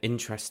quite an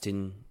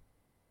interesting...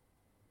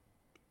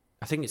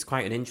 I think it's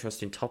quite an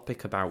interesting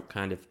topic about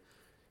kind of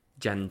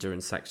gender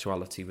and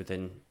sexuality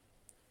within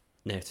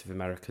Native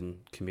American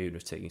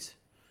communities.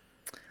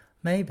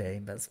 Maybe,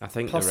 but I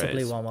think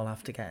possibly one we'll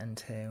have to get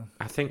into.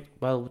 I think,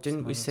 well,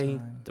 didn't we see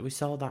that we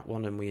saw that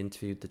one and we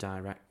interviewed the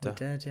director? We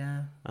did,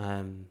 yeah.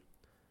 And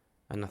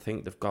I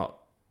think they've got,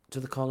 do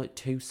they call it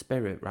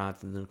two-spirit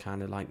rather than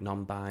kind of like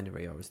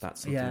non-binary, or is that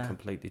something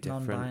completely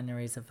different?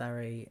 Non-binary is a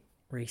very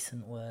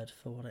recent word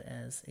for what it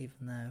is, even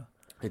though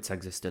it's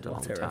existed a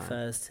long time. What it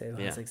refers to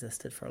has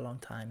existed for a long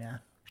time, yeah.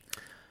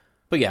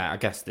 But yeah, I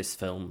guess this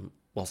film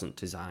wasn't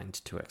designed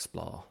to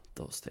explore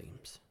those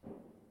themes,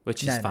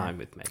 which is fine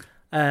with me.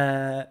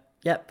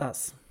 Yep,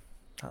 that's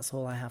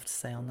all I have to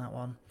say on that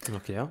one.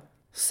 Okay.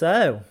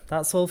 So,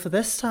 that's all for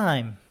this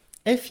time.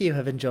 If you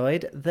have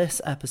enjoyed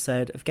this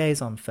episode of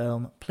Gaze on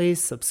Film,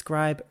 please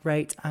subscribe,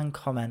 rate and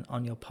comment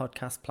on your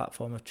podcast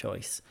platform of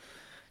choice.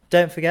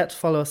 Don't forget to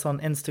follow us on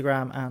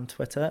Instagram and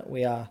Twitter.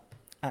 We are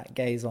at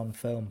Gaze on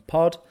Film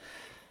Pod.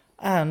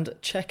 And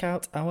check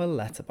out our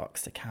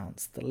Letterboxd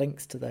accounts. The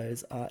links to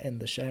those are in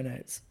the show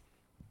notes.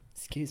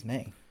 Excuse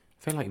me.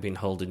 I feel like you've been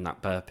holding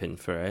that burp in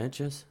for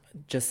ages.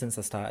 Just since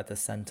I started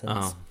this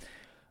sentence.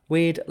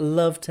 We'd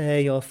love to hear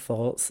your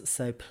thoughts,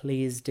 so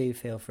please do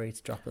feel free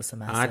to drop us a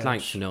message. I'd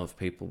like to know if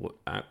people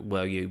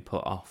were you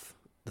put off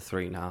the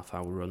 3.5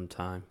 hour run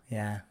time.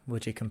 Yeah,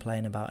 would you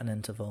complain about an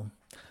interval?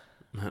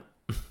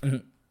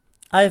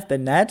 I've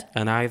been Ned.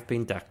 And I've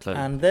been Declan.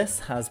 And this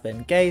has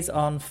been Gaze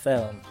on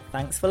Film.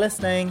 Thanks for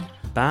listening.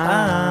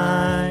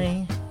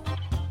 Bye. Bye.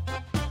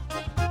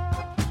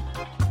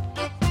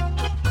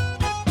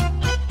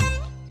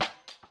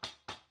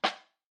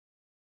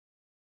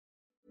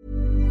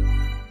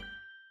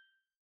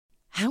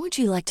 How would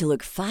you like to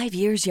look 5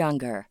 years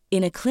younger?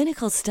 In a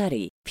clinical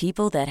study,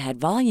 people that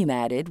had volume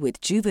added with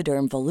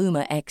Juvederm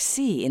Voluma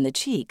XC in the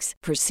cheeks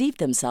perceived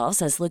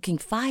themselves as looking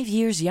 5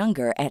 years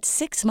younger at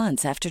 6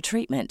 months after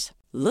treatment.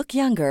 Look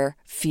younger,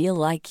 feel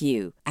like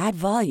you. Add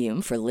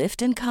volume for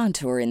lift and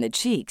contour in the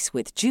cheeks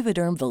with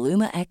Juvederm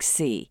Voluma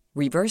XC.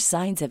 Reverse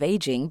signs of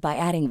aging by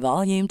adding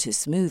volume to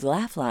smooth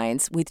laugh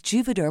lines with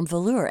Juvederm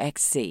Volure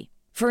XC.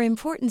 For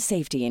important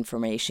safety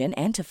information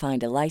and to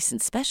find a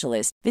licensed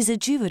specialist,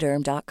 visit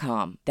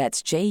Juvederm.com.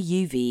 That's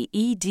JUVEDERM.com.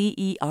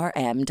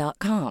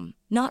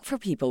 Not for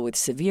people with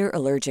severe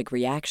allergic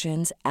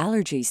reactions,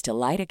 allergies to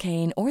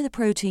lidocaine, or the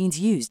proteins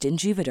used in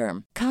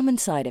Juvederm. Common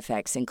side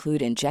effects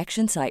include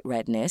injection site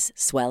redness,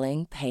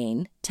 swelling,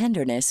 pain,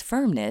 tenderness,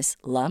 firmness,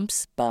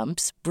 lumps,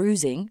 bumps,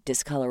 bruising,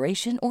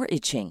 discoloration, or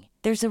itching.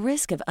 There's a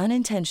risk of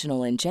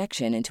unintentional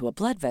injection into a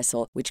blood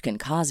vessel, which can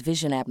cause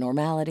vision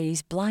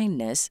abnormalities,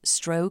 blindness,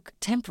 stroke,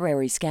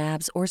 temporary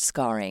scabs, or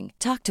scarring.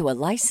 Talk to a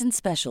licensed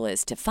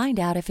specialist to find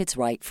out if it's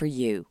right for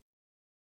you.